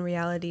 in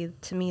reality,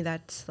 to me,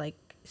 that's, like,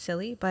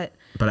 silly. But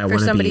for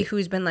somebody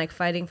who's been, like,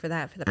 fighting for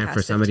that for the past 15 years.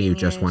 And for somebody who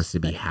just wants to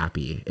be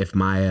happy.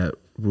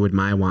 Would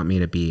Maya want me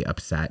to be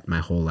upset my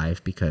whole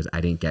life because I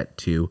didn't get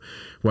to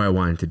where I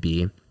wanted to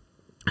be,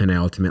 and I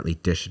ultimately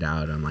dish it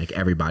out on, like,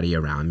 everybody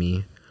around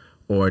me?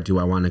 Or do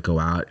I want to go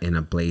out in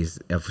a blaze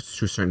of,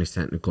 to a certain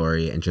extent, of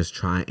glory and just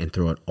try and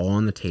throw it all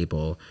on the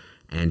table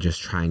and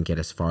just try and get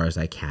as far as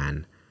I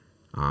can?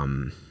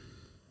 Then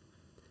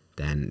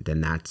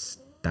that's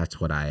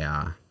what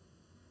I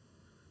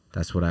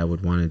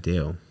would want to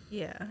do.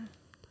 Yeah.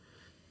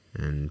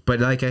 But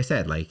like I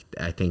said, like,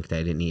 I think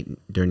that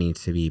there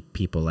needs to be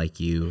people like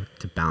you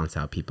to balance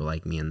out people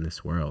like me in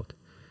this world.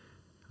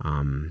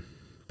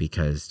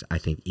 Because I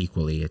think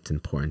equally it's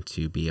important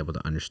to be able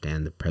to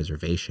understand the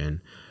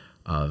preservation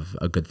of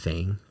a good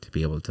thing, to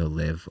be able to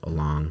live a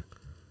long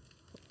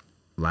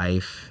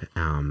life,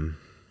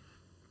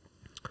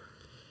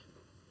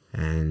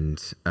 and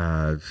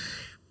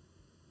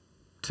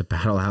to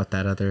battle out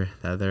that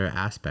other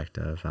aspect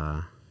of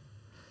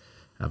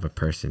a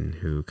person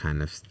who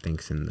kind of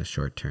thinks in the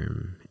short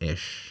term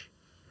ish.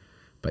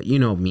 But you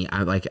know me,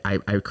 I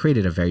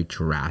created a very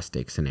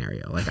drastic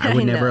scenario. Like, I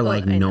would never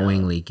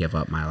knowingly give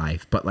up my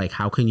life. But, like,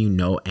 how can you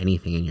know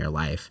anything in your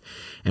life?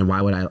 And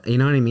why would I, you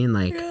know what I mean?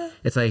 Like,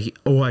 It's like,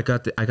 oh, I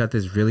got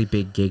this really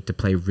big gig to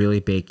play really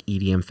big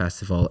EDM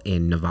festival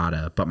in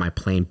Nevada, but my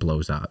plane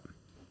blows up.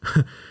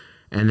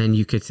 And then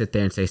you could sit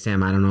there and say,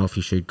 Sam, I don't know if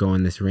you should go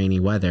in this rainy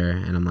weather.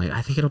 And I'm like,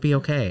 I think it'll be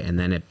okay. And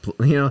then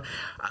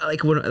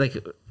like what, like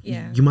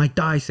Yeah. you might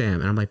die,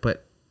 Sam. And I'm like,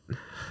 but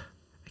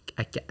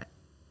I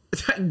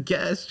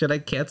guess should I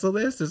cancel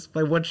this? It's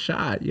my one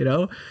shot, you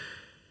know.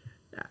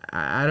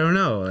 I don't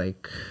know,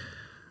 like.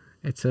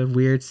 It's a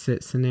weird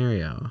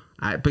scenario.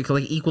 But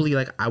like equally,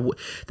 like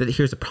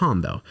here's the problem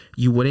though.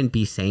 You wouldn't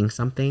be saying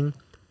something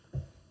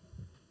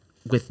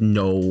with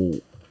no,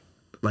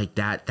 like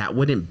that. That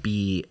wouldn't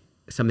be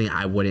something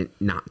I wouldn't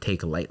not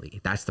take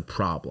lightly. That's the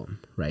problem,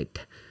 right?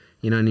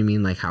 You know what I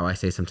mean? Like how I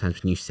say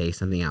sometimes when you say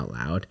something out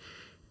loud,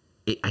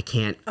 I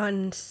can't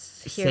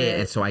say it,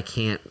 and so I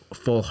can't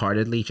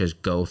full-heartedly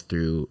just go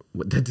through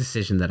the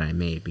decision that I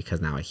made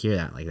because now I hear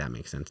that, like that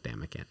makes sense.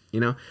 Damn, I can't.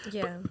 You know?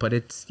 Yeah. But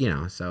it's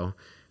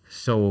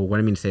So what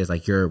I mean to say is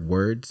like your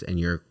words and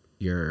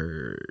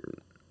your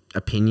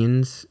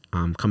opinions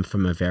come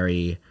from a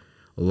very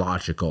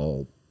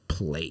logical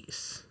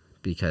place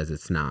because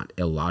it's not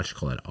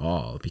illogical at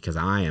all because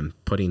I am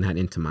putting that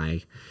into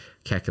my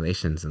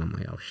calculations and I'm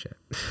like, oh shit.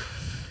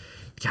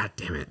 God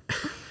damn it.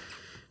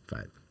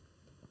 But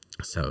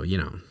so,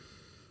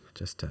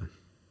 just to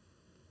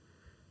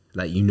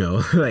let you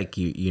know, like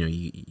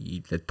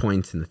you the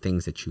points and the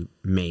things that you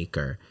make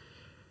are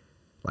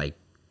like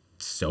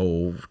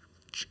so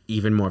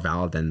even more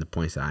valid than the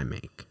points that I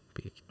make.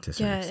 To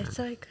some extent. It's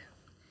like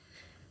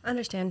I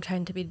understand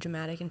trying to be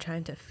dramatic and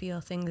trying to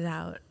feel things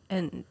out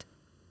and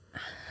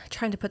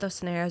trying to put those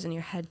scenarios in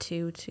your head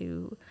too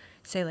to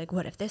say like,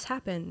 what if this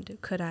happened?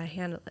 Could I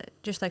handle it?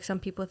 Just like some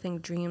people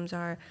think dreams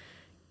are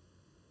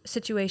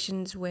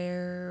situations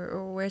where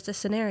it's a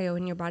scenario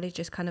and your body's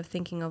just kind of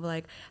thinking of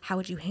like, how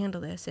would you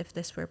handle this if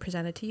this were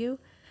presented to you?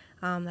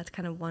 That's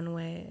kind of one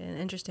way, an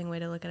interesting way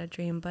to look at a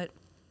dream, but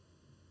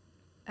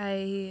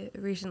I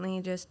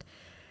recently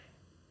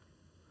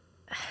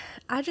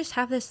I just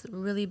have this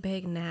really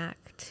big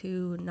knack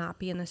to not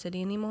be in the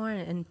city anymore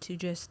and to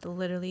just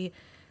literally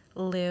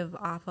live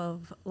off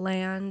of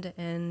land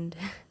and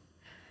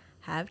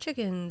have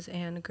chickens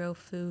and grow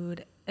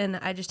food. And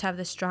I just have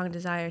this strong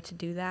desire to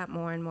do that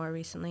more and more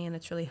recently. And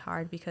it's really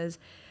hard because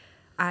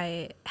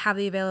I have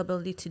the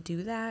availability to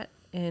do that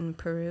in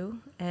Peru.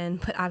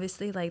 But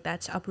obviously like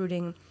that's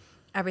uprooting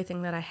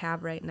everything that I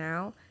have right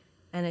now.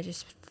 And it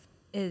just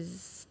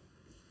is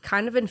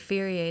kind of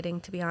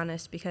infuriating, to be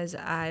honest, because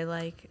I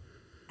like,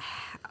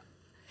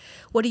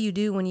 what do you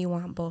do when you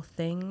want both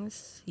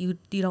things? You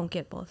don't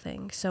get both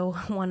things. So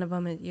one of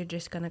them you're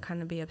just going to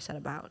kind of be upset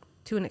about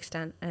to an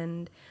extent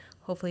and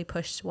hopefully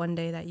push one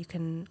day that you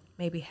can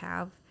maybe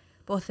have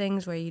both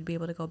things where you'd be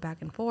able to go back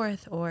and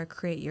forth or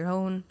create your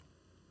own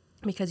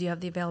because you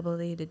have the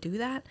availability to do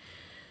that.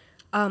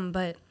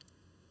 But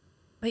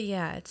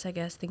yeah, it's, I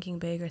guess, thinking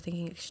big or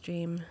thinking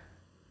extreme.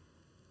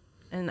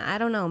 And I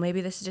don't know, maybe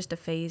this is just a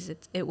phase.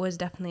 It was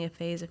definitely a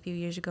phase a few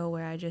years ago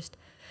where I just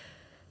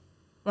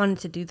wanted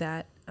to do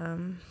that.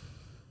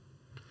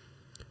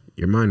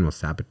 Your mind will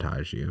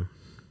sabotage you.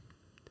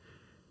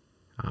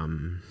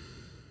 And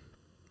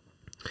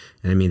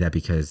I mean that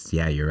because,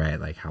 yeah, you're right.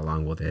 Like, how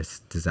long will this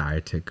desire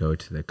to go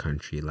to the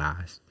country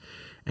last?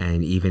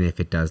 And even if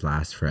it does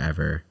last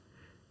forever,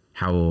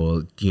 how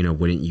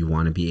wouldn't you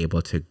want to be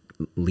able to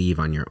leave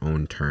on your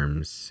own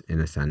terms in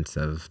a sense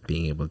of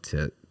being able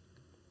to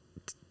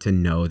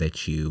know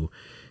that you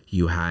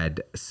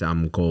had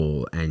some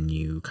goal and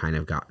you kind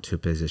of got to a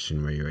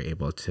position where you were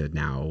able to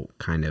now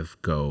kind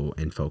of go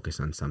and focus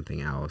on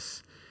something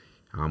else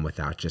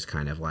without just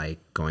kind of like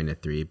going to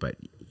 3, but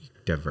you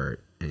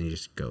divert and you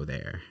just go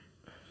there.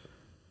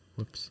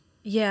 Whoops.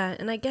 Yeah,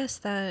 and I guess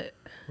that...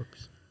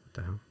 Whoops. What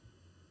the hell?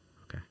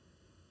 Okay.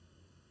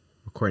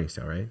 Recording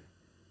still, right?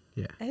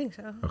 Yeah. I think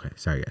so. Okay,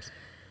 sorry guys.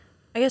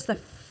 I guess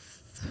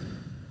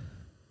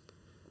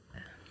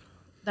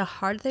the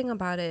hard thing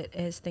about it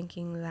is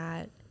thinking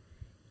that,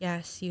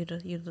 yes,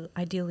 you'd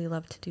ideally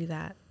love to do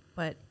that,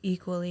 but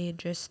equally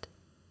just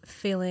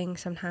feeling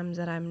sometimes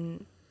that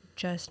I'm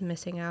just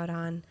missing out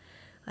on,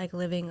 like,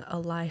 living a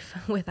life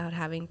without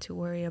having to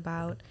worry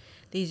about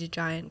these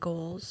giant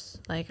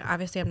goals. Like,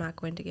 obviously I'm not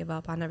going to give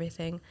up on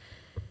everything,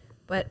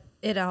 but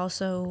it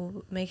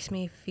also makes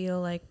me feel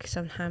like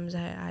sometimes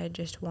I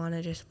just want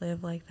to just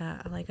live like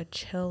that, like a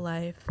chill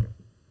life,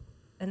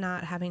 and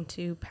not having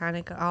to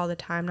panic all the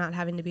time, not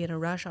having to be in a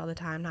rush all the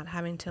time, not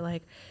having to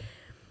like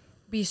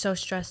be so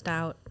stressed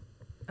out,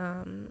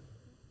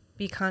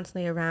 be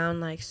constantly around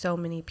like so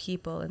many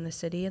people in the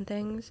city and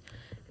things.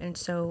 And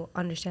so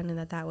understanding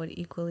that would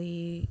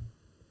equally,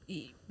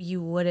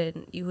 you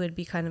would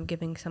be kind of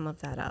giving some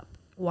of that up.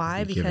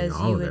 Why? Because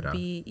you would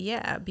be,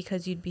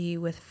 because you'd be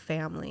with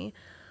family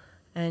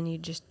and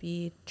you'd just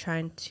be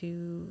trying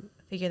to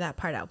figure that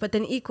part out. But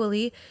then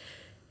equally,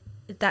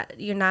 that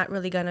you're not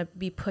really going to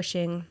be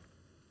pushing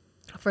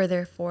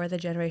further for the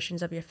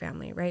generations of your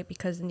family, right?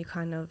 Because then you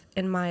kind of,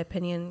 in my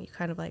opinion, you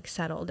kind of like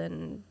settled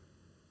and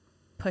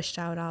pushed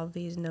out all of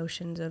these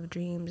notions of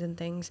dreams and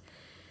things.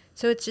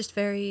 So it's just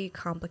very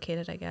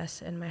complicated, I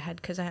guess, in my head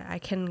because I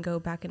can go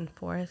back and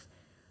forth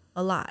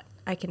a lot.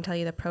 I can tell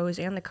you the pros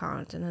and the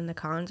cons, and then the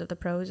cons of the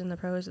pros and the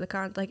pros of the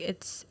cons. Like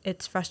it's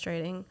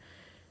frustrating.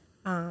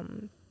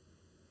 But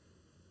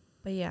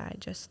yeah,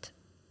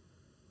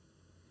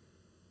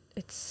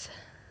 it's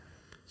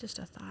just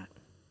a thought.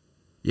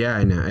 Yeah,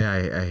 I know.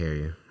 I hear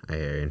you. I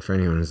hear you. And for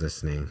anyone who's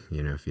listening,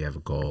 you know, if you have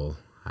a goal,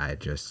 I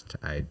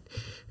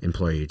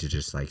implore you to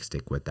just like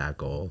stick with that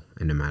goal,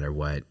 and no matter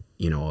what,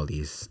 you know, all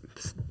these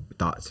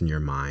thoughts in your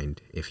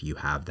mind, if you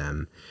have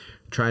them,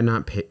 try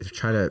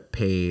to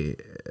pay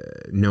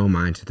no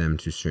mind to them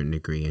to a certain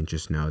degree, and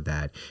just know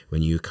that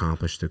when you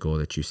accomplish the goal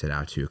that you set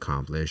out to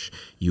accomplish,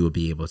 you will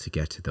be able to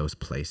get to those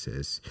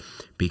places,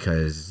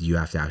 because you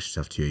have to ask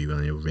yourself too, are you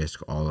willing to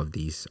risk all of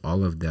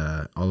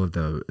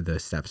the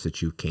steps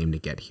that you came to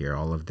get here,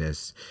 all of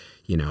this,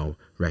 you know,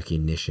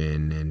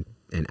 recognition and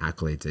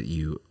accolades that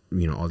you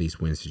know, all these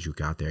wins that you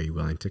got there, are you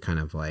willing to kind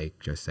of like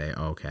just say,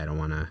 oh, okay, I don't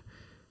want to,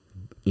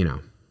 you know,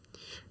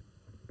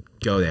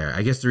 go there.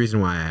 I guess the reason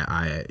why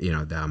I you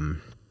know,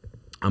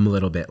 I'm a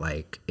little bit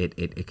like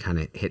it kind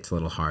of hits a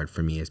little hard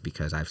for me is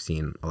because I've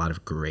seen a lot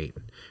of great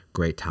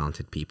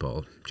talented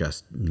people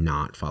just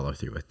not follow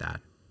through with that.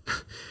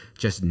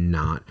 Just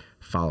not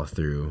follow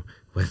through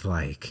with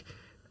like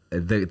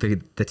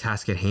the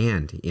task at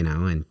hand, you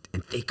know, and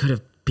they could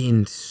have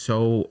been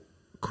so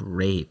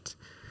great,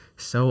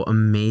 so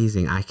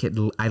amazing. I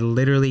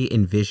literally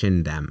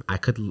envisioned them.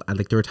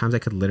 There were times I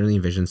could literally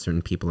envision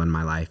certain people in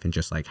my life and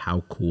just like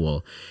how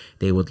cool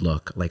they would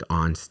look like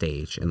on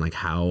stage, and like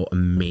how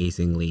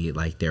amazingly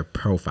like their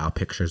profile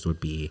pictures would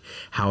be,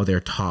 how their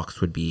talks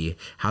would be,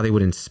 how they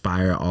would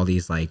inspire all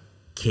these like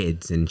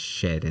kids and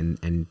shit.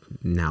 And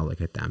now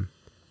look at them,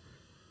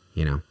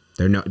 you know,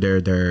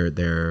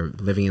 they're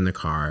living in the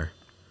car,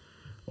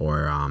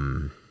 or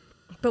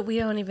But we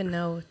don't even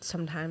know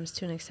sometimes,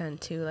 to an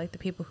extent too, like the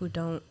people who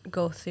don't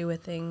go through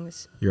with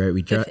things. You're right.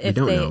 We don't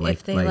know.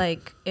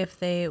 If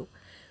they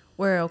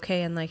were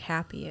okay and like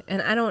happy,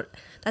 and I don't.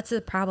 That's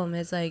the problem.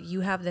 Is like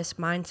you have this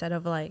mindset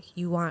of like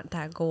you want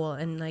that goal,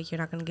 and like you're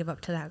not gonna give up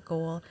to that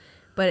goal,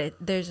 but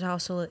there's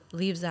also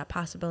leaves that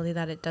possibility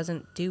that it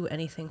doesn't do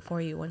anything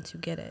for you once you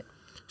get it.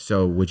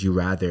 So would you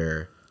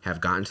rather have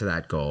gotten to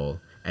that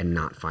goal and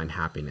not find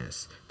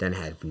happiness than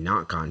have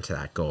not gotten to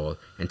that goal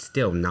and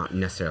still not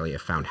necessarily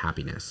have found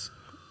happiness?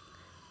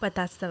 But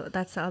that's the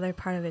other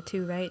part of it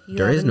too, right?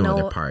 There is no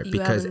other part,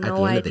 because at the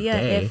end of the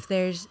day,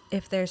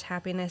 if there's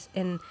happiness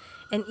in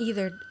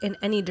either in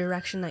any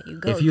direction that you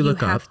go, if you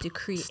look have up to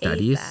create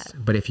studies,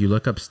 that. but if you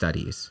look up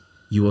studies,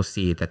 you will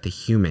see that the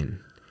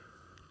human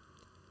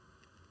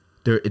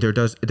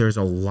there's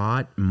a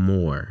lot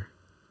more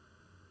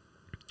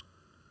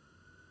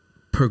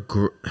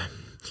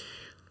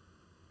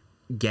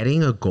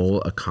getting a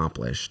goal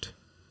accomplished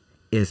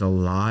is a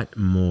lot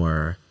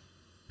more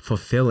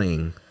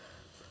fulfilling,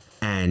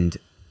 and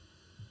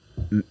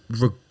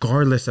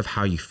regardless of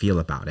how you feel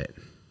about it,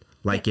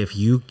 like if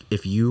you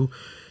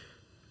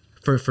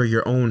for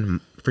your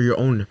own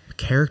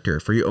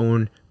character, for your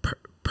own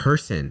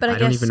person, But I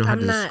don't even know how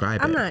to describe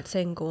it. I'm not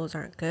saying goals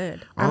aren't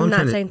good. All I'm not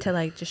trying saying to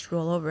like just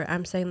roll over.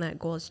 I'm saying that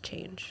goals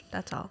change.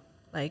 That's all.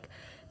 Like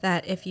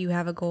that if you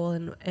have a goal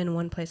in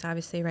one place,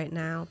 obviously right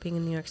now being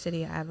in New York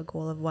City, I have a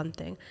goal of one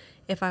thing.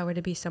 If I were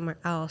to be somewhere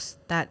else,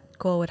 that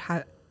goal would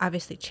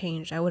obviously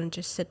change. I wouldn't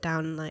just sit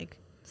down and like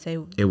say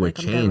it would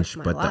like, change,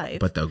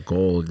 but the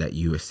goal that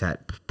you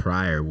set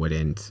prior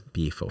wouldn't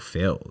be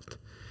fulfilled.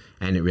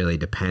 And it really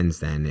depends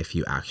then if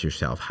you ask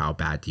yourself, how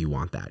bad do you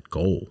want that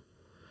goal?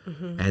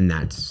 Mm-hmm. And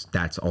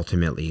that's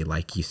ultimately,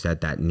 like you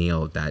said, that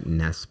Neil,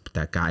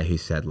 that guy who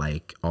said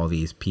like all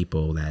these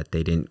people that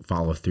they didn't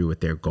follow through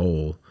with their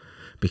goal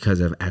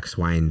because of X,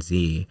 Y, and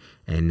Z.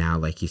 And now,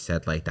 like you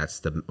said, like that's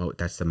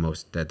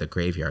the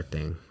graveyard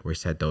thing, where he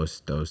said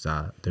those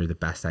they're the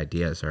best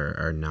ideas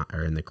are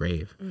in the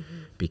grave,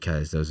 mm-hmm.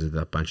 because those are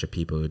the bunch of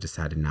people who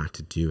decided not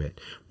to do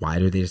it. Why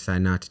do they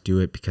decide not to do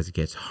it? Because it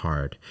gets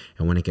hard.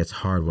 And when it gets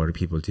hard, what do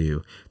people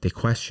do? They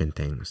question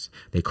things.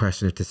 They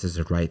question if this is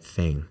the right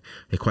thing.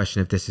 They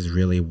question if this is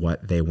really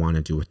what they want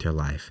to do with their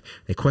life.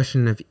 They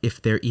question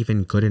if they're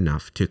even good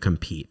enough to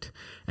compete.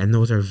 And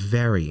those are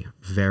very,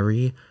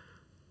 very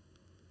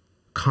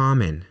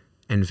common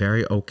and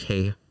very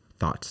okay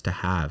thoughts to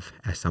have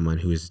as someone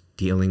who is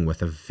dealing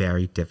with a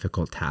very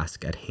difficult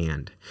task at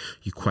hand.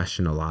 You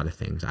question a lot of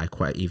things.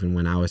 Even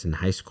when I was in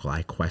high school,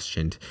 I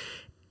questioned,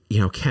 you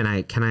know, can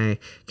I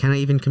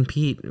even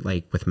compete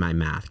like with my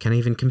math? Can I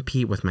even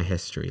compete with my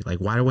history? Like,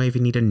 why do I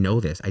even need to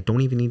know this? I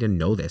don't even need to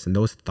know this. And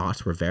those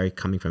thoughts were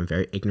coming from a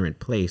very ignorant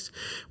place,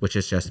 which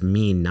is just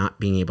me not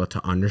being able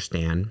to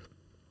understand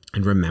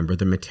and remember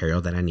the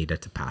material that I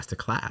needed to pass the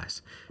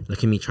class.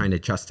 Look at me trying to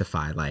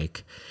justify,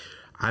 like,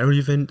 I don't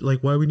even, like,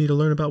 why we need to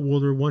learn about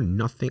World War I?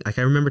 Nothing. Like,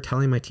 I remember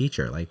telling my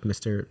teacher, like,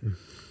 Mr.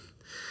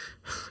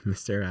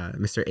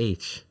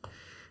 H.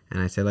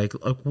 And I said, like,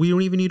 look, we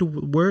don't even need a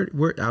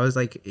word. I was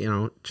like, you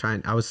know,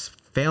 I was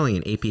failing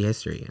in AP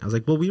history. I was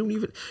like, well, we don't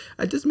even,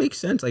 it just makes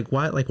sense. Like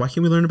why can't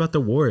we learn about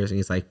the wars? And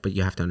he's like, but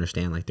you have to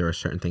understand, like there are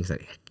certain things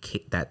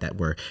that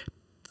were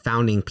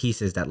founding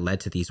pieces that led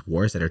to these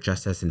wars that are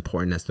just as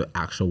important as the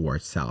actual war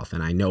itself.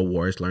 And I know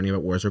learning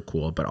about wars are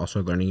cool, but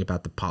also learning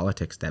about the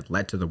politics that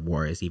led to the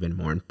war is even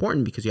more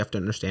important because you have to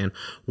understand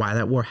why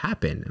that war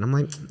happened. And I'm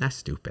like, that's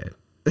stupid.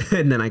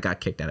 And then I got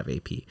kicked out of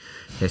AP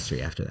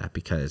history after that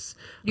because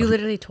You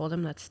literally told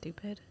him that's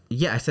stupid.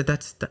 yeah, I said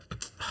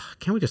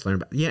can't we just learn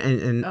about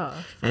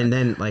and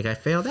then like I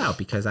failed out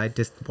because I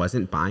just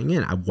wasn't buying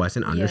in. I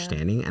wasn't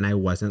understanding and I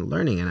wasn't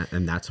learning,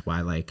 and that's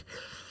why, like,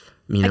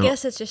 you know, I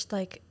guess it's just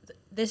like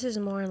this is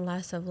more and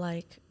less of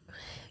like,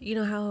 you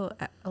know how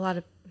a lot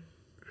of,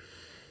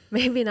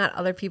 maybe not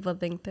other people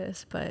think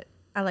this, but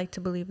I like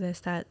to believe this,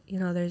 that, you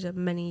know, there's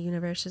many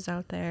universes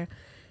out there,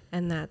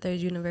 and that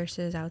there's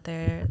universes out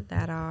there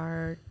that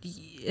are,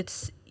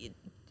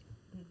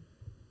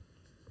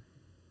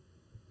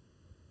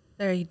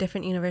 there are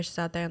different universes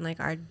out there and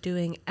like are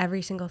doing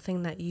every single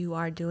thing that you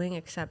are doing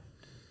except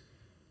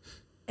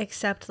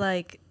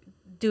like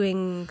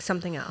doing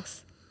something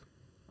else.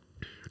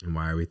 and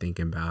why are we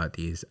thinking about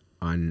these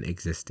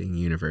unexisting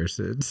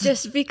universes?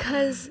 Just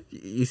because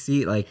You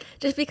see, like,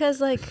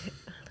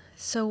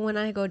 so when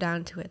I go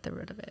down to it, the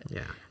root of it,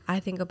 yeah, I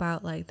think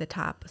about like the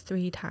top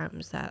 3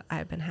 times that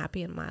I've been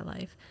happy in my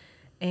life,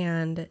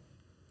 and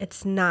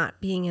it's not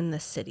being in the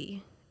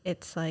city.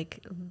 It's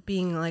like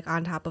being like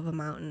on top of a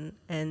mountain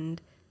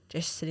and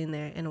just sitting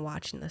there and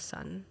watching the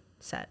sun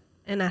set.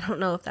 And I don't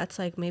know if that's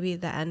like maybe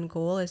the end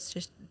goal is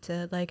just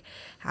to like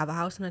have a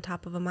house on the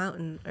top of a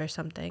mountain or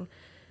something.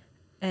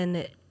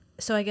 And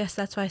so I guess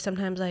that's why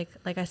sometimes like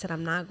I said,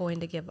 I'm not going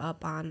to give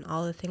up on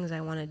all the things I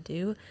want to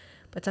do,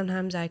 but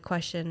sometimes I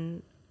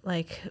question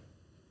like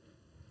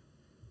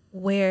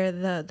where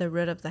the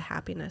root of the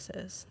happiness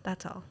is.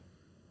 That's all.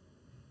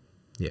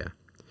 yeah,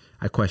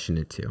 I question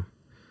it too.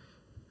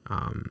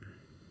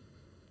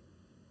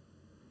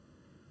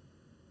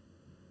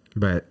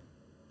 But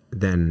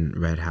then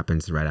what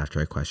happens right after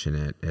I question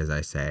it is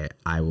I say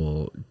I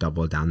will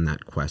double down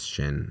that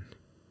question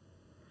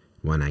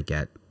when I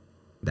get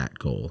that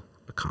goal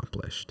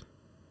accomplished.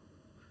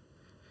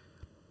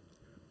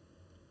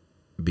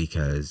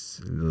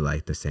 Because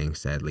like the saying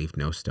said, leave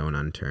no stone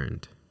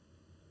unturned.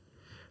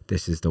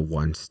 This is the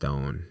one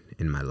stone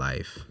in my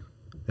life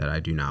that I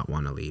do not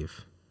want to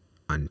leave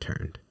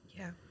unturned.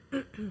 Yeah.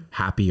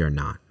 Happy or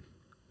not.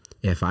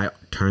 If I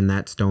turn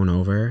that stone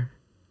over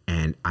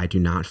and I do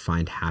not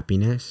find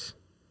happiness,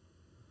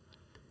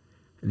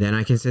 then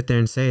I can sit there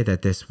and say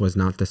that this was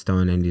not the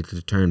stone I needed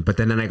to turn. But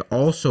then I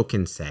also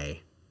can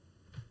say,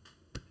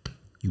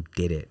 you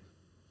did it.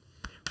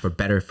 For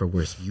better or for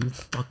worse, you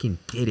fucking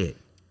did it.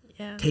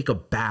 Yeah. Take a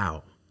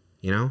bow,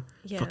 you know?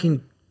 Yeah.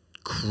 Fucking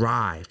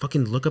cry.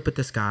 Fucking look up at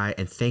the sky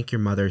and thank your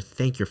mother,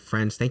 thank your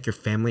friends, thank your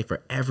family,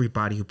 for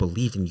everybody who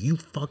believed in you.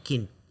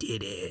 Fucking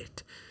did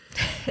it.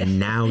 And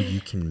now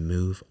you can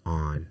move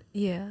on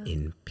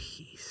in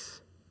peace.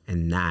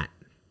 And that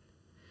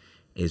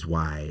is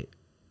why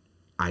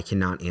I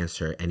cannot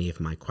answer any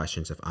of my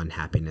questions of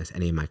unhappiness,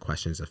 any of my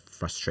questions of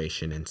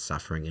frustration and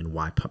suffering, and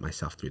why put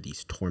myself through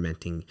these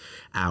tormenting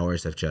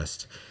hours of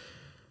just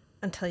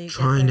until you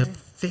trying get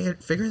to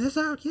figure this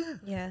out.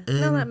 Yeah. And,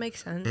 no, that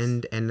makes sense.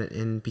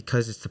 And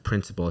because it's the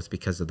principle, it's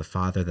because of the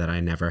father that I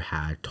never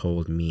had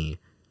told me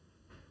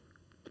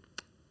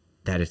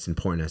that it's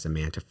important as a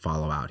man to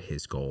follow out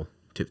his goal,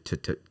 to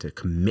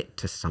commit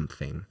to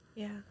something.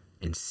 Yeah.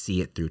 And see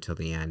it through till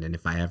the end. And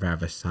if I ever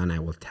have a son, I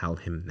will tell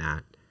him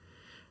that.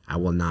 I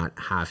will not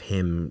have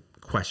him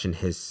question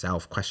his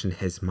self, question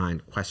his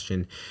mind,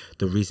 question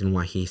the reason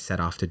why he set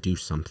off to do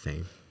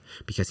something.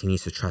 Because he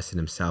needs to trust in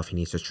himself. He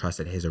needs to trust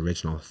that his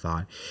original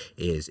thought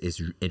is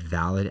it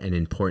valid and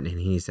important. And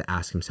he needs to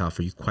ask himself,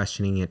 are you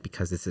questioning it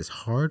because this is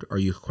hard? Or are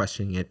you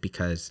questioning it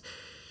because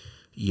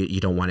you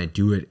don't want to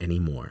do it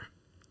anymore?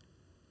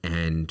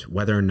 And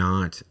whether or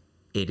not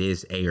it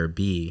is A or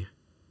B,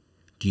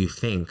 do you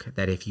think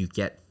that if you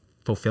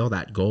fulfill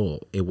that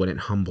goal, it wouldn't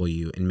humble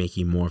you and make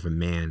you more of a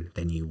man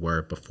than you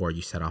were before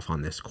you set off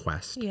on this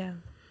quest? Yeah.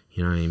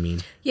 You know what I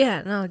mean?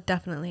 Yeah, no,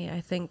 definitely.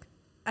 I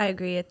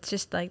agree. It's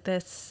just like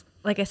this,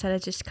 like I said,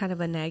 it's just kind of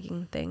a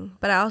nagging thing.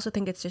 But I also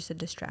think it's just a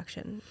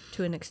distraction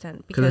to an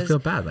extent. Because I feel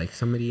bad, like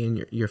somebody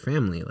in your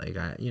family, like,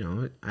 I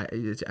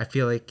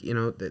feel like, you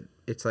know, that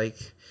it's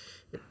like,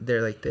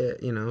 they're like,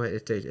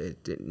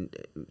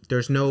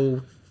 there's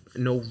no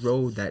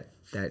road that,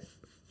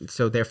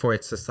 so therefore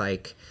it's just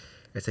like,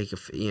 it's like,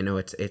 you know,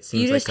 it seems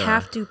like you just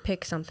have to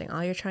pick something.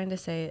 All you're trying to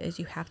say is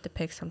you have to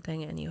pick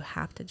something and you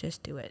have to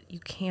just do it. You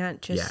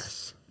can't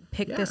just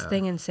pick this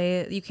thing and say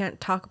it. You can't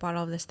talk about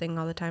all this thing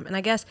all the time. And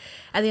I guess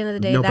at the end of the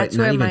day, that's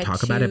where not even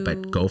talk about it,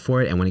 but go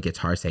for it. And when it gets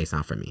hard, say it's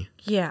not for me.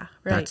 Yeah,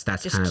 right.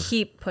 That's just kind of,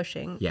 keep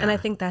pushing. Yeah. And I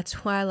think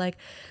that's why, like,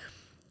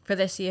 for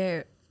this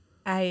year,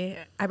 I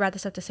brought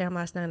this up to Sam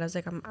last night. I was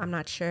like, I'm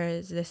not sure.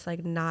 Is this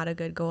like not a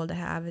good goal to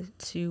have,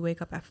 to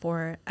wake up at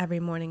 4 every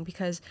morning?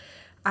 Because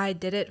I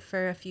did it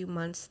for a few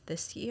months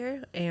this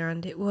year,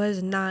 and it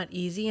was not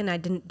easy, and I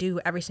didn't do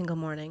every single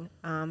morning.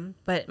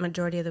 But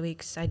majority of the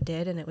weeks I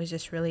did, and it was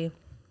just really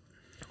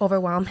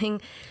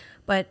overwhelming.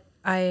 But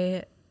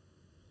I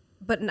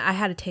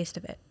had a taste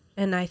of it,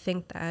 and I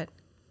think that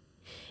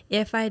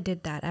if I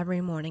did that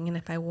every morning, and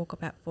if I woke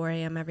up at 4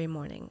 a.m. every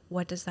morning,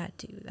 what does that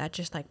do? That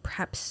just like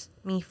preps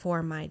me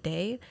for my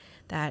day.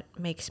 That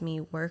makes me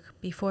work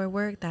before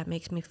work. That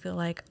makes me feel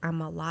like I'm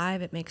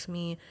alive. It makes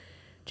me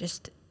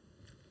just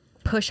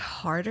push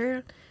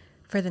harder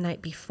for the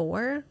night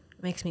before.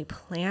 It makes me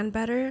plan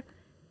better.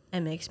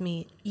 It makes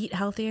me eat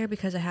healthier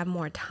because I have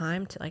more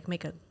time to like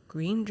make a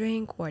green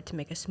drink or to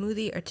make a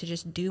smoothie or to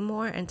just do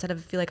more. Instead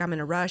of feel like I'm in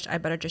a rush, I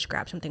better just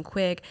grab something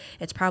quick.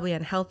 It's probably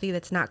unhealthy.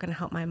 That's not going to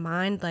help my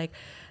mind. Like,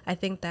 I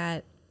think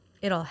that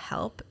it'll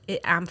help.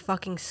 I'm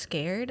fucking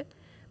scared,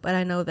 but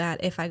I know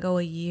that if I go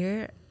a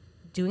year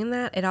doing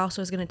that, it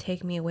also is going to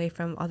take me away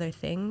from other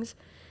things,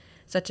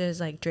 such as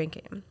like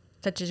drinking,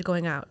 such as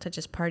going out, such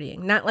as partying.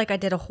 Not like I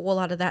did a whole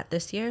lot of that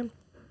this year,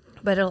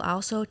 but it'll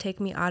also take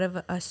me out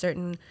of a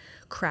certain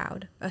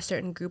crowd, a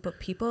certain group of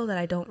people that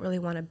I don't really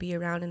want to be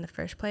around in the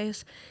first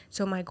place.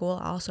 So my goal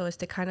also is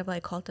to kind of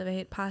like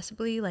cultivate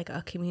possibly like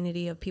a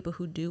community of people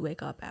who do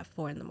wake up at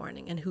 4 a.m.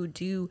 and who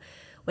do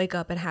wake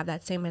up and have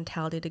that same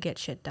mentality to get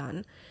shit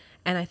done.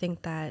 And I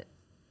think that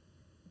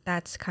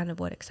that's kind of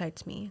what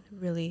excites me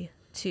really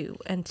too.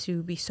 And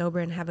to be sober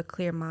and have a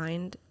clear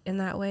mind in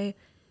that way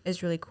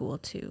is really cool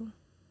too.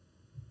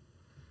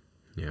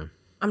 Yeah.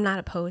 I'm not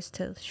opposed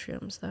to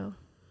shrooms though.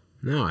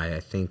 No, I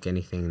think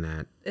anything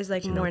that is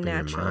like can more open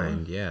your natural.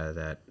 mind, yeah,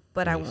 that.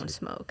 But I won't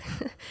smoke.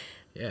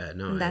 Yeah,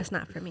 no. And that's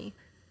not for me.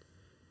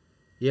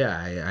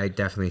 Yeah, I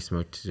definitely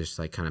smoke to just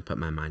like kind of put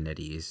my mind at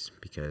ease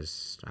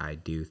because I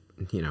do,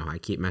 I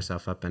keep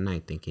myself up at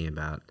night thinking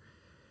about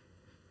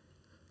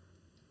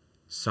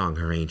song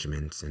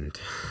arrangements and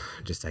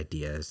just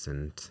ideas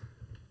and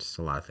just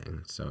a lot of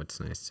things. So it's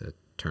nice to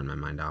turn my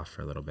mind off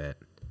for a little bit.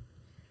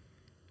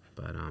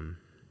 But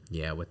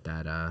yeah, with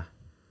that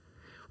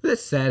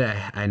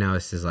said, I know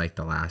this is like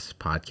the last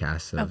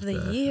podcast of the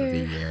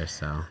year,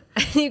 so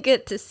you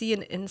get to see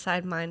an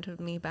inside mind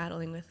of me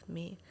battling with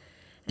me.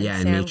 And yeah,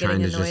 Sam and me trying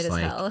to just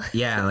like,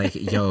 yeah, like,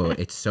 yo,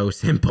 it's so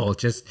simple.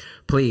 Just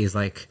please,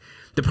 like,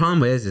 the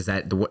problem is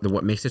that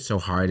what makes it so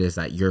hard is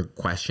that your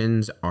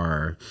questions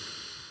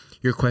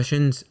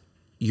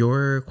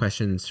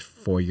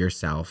for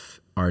yourself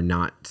are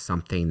not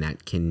something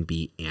that can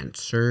be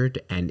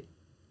answered, and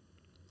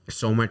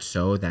so much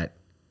so that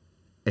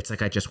it's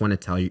like I just want to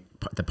tell you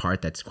the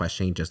part that's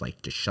questioning, just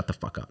shut the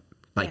fuck up.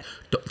 Like, yeah.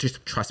 Don't,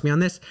 just trust me on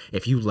this.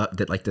 If you love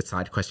that, like the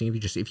side questioning,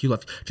 just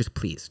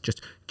please,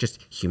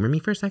 just humor me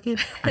for a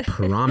second. I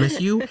promise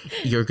you,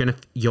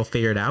 you'll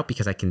figure it out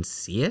because I can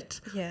see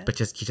it. Yeah. But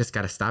you just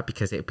gotta stop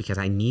because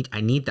I need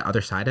the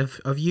other side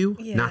of you,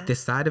 yeah. Not this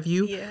side of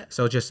you. Yeah.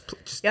 So just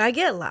yeah, I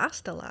get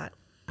lost a lot.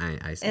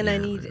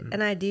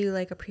 I do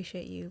like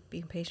appreciate you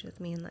being patient with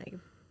me and like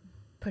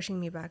pushing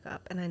me back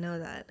up. And I know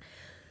that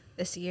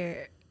this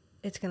year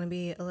it's gonna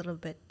be a little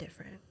bit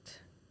different.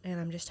 And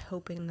I'm just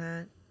hoping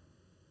that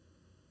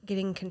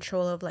getting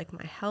control of like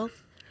my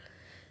health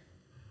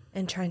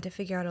and trying to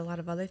figure out a lot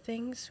of other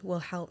things will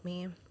help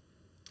me.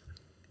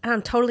 And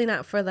I'm totally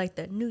not for like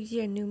the new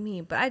year, new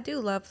me, but I do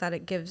love that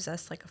it gives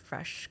us like a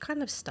fresh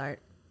kind of start.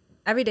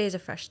 Every day is a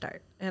fresh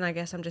start, and I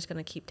guess I'm just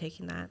gonna keep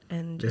taking that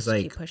and just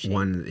keep pushing. There's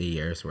like one of the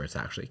years where it's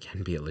actually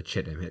can be a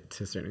legitimate,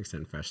 to a certain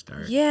extent, fresh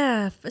start.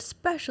 Yeah,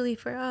 especially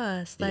for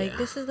us. Like,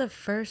 this is the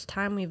first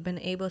time we've been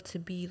able to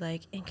be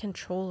like in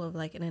control of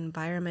like an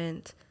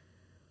environment.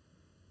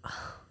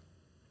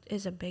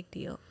 Is a big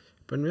deal.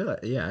 But in real,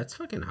 yeah, it's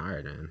fucking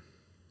hard, man.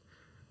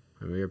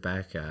 When we were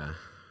back with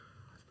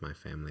my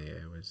family,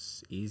 it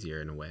was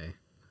easier in a way.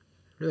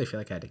 I really feel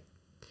like I had to.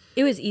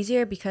 It was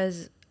easier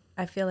because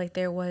I feel like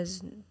there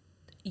was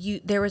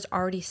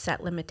already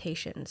set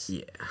limitations.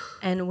 Yeah.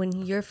 And when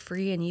you're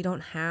free and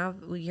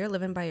you're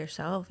living by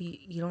yourself,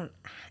 you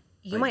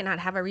might not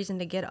have a reason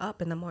to get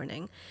up in the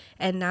morning.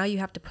 And now you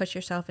have to push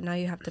yourself, and now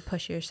you have to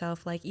push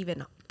yourself like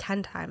even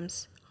 10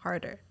 times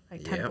harder,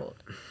 like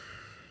tenfold. Yep.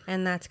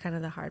 And that's kind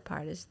of the hard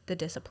part, is the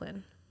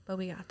discipline. But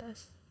we got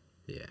this.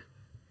 Yeah.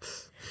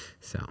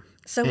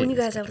 So when you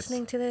guys are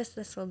listening to this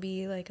will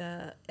be like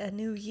a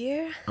new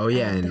year. Oh,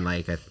 yeah. And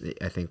like I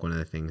think one of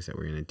the things that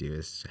we're going to do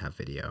is have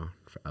video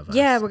of us.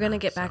 Yeah, we're going to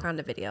get back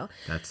onto video.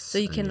 That's so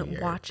you can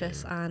watch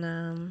us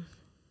on...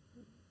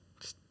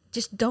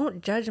 Just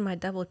don't judge my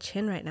double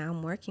chin right now.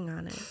 I'm working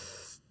on it.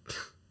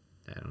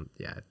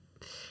 Yeah,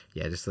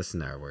 just listen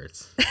to our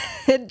words.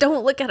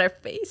 Don't look at our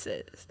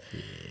faces.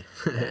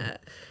 Yeah.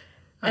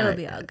 It'll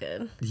be all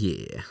good.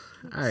 Yeah.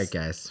 All right,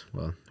 guys.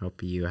 Well,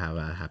 hope you have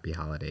a happy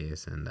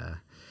holidays, and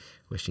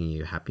wishing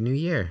you a happy new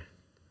year.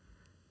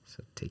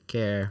 So take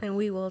care. And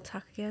we will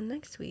talk again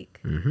next week.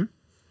 Mm-hmm.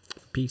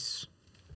 Peace.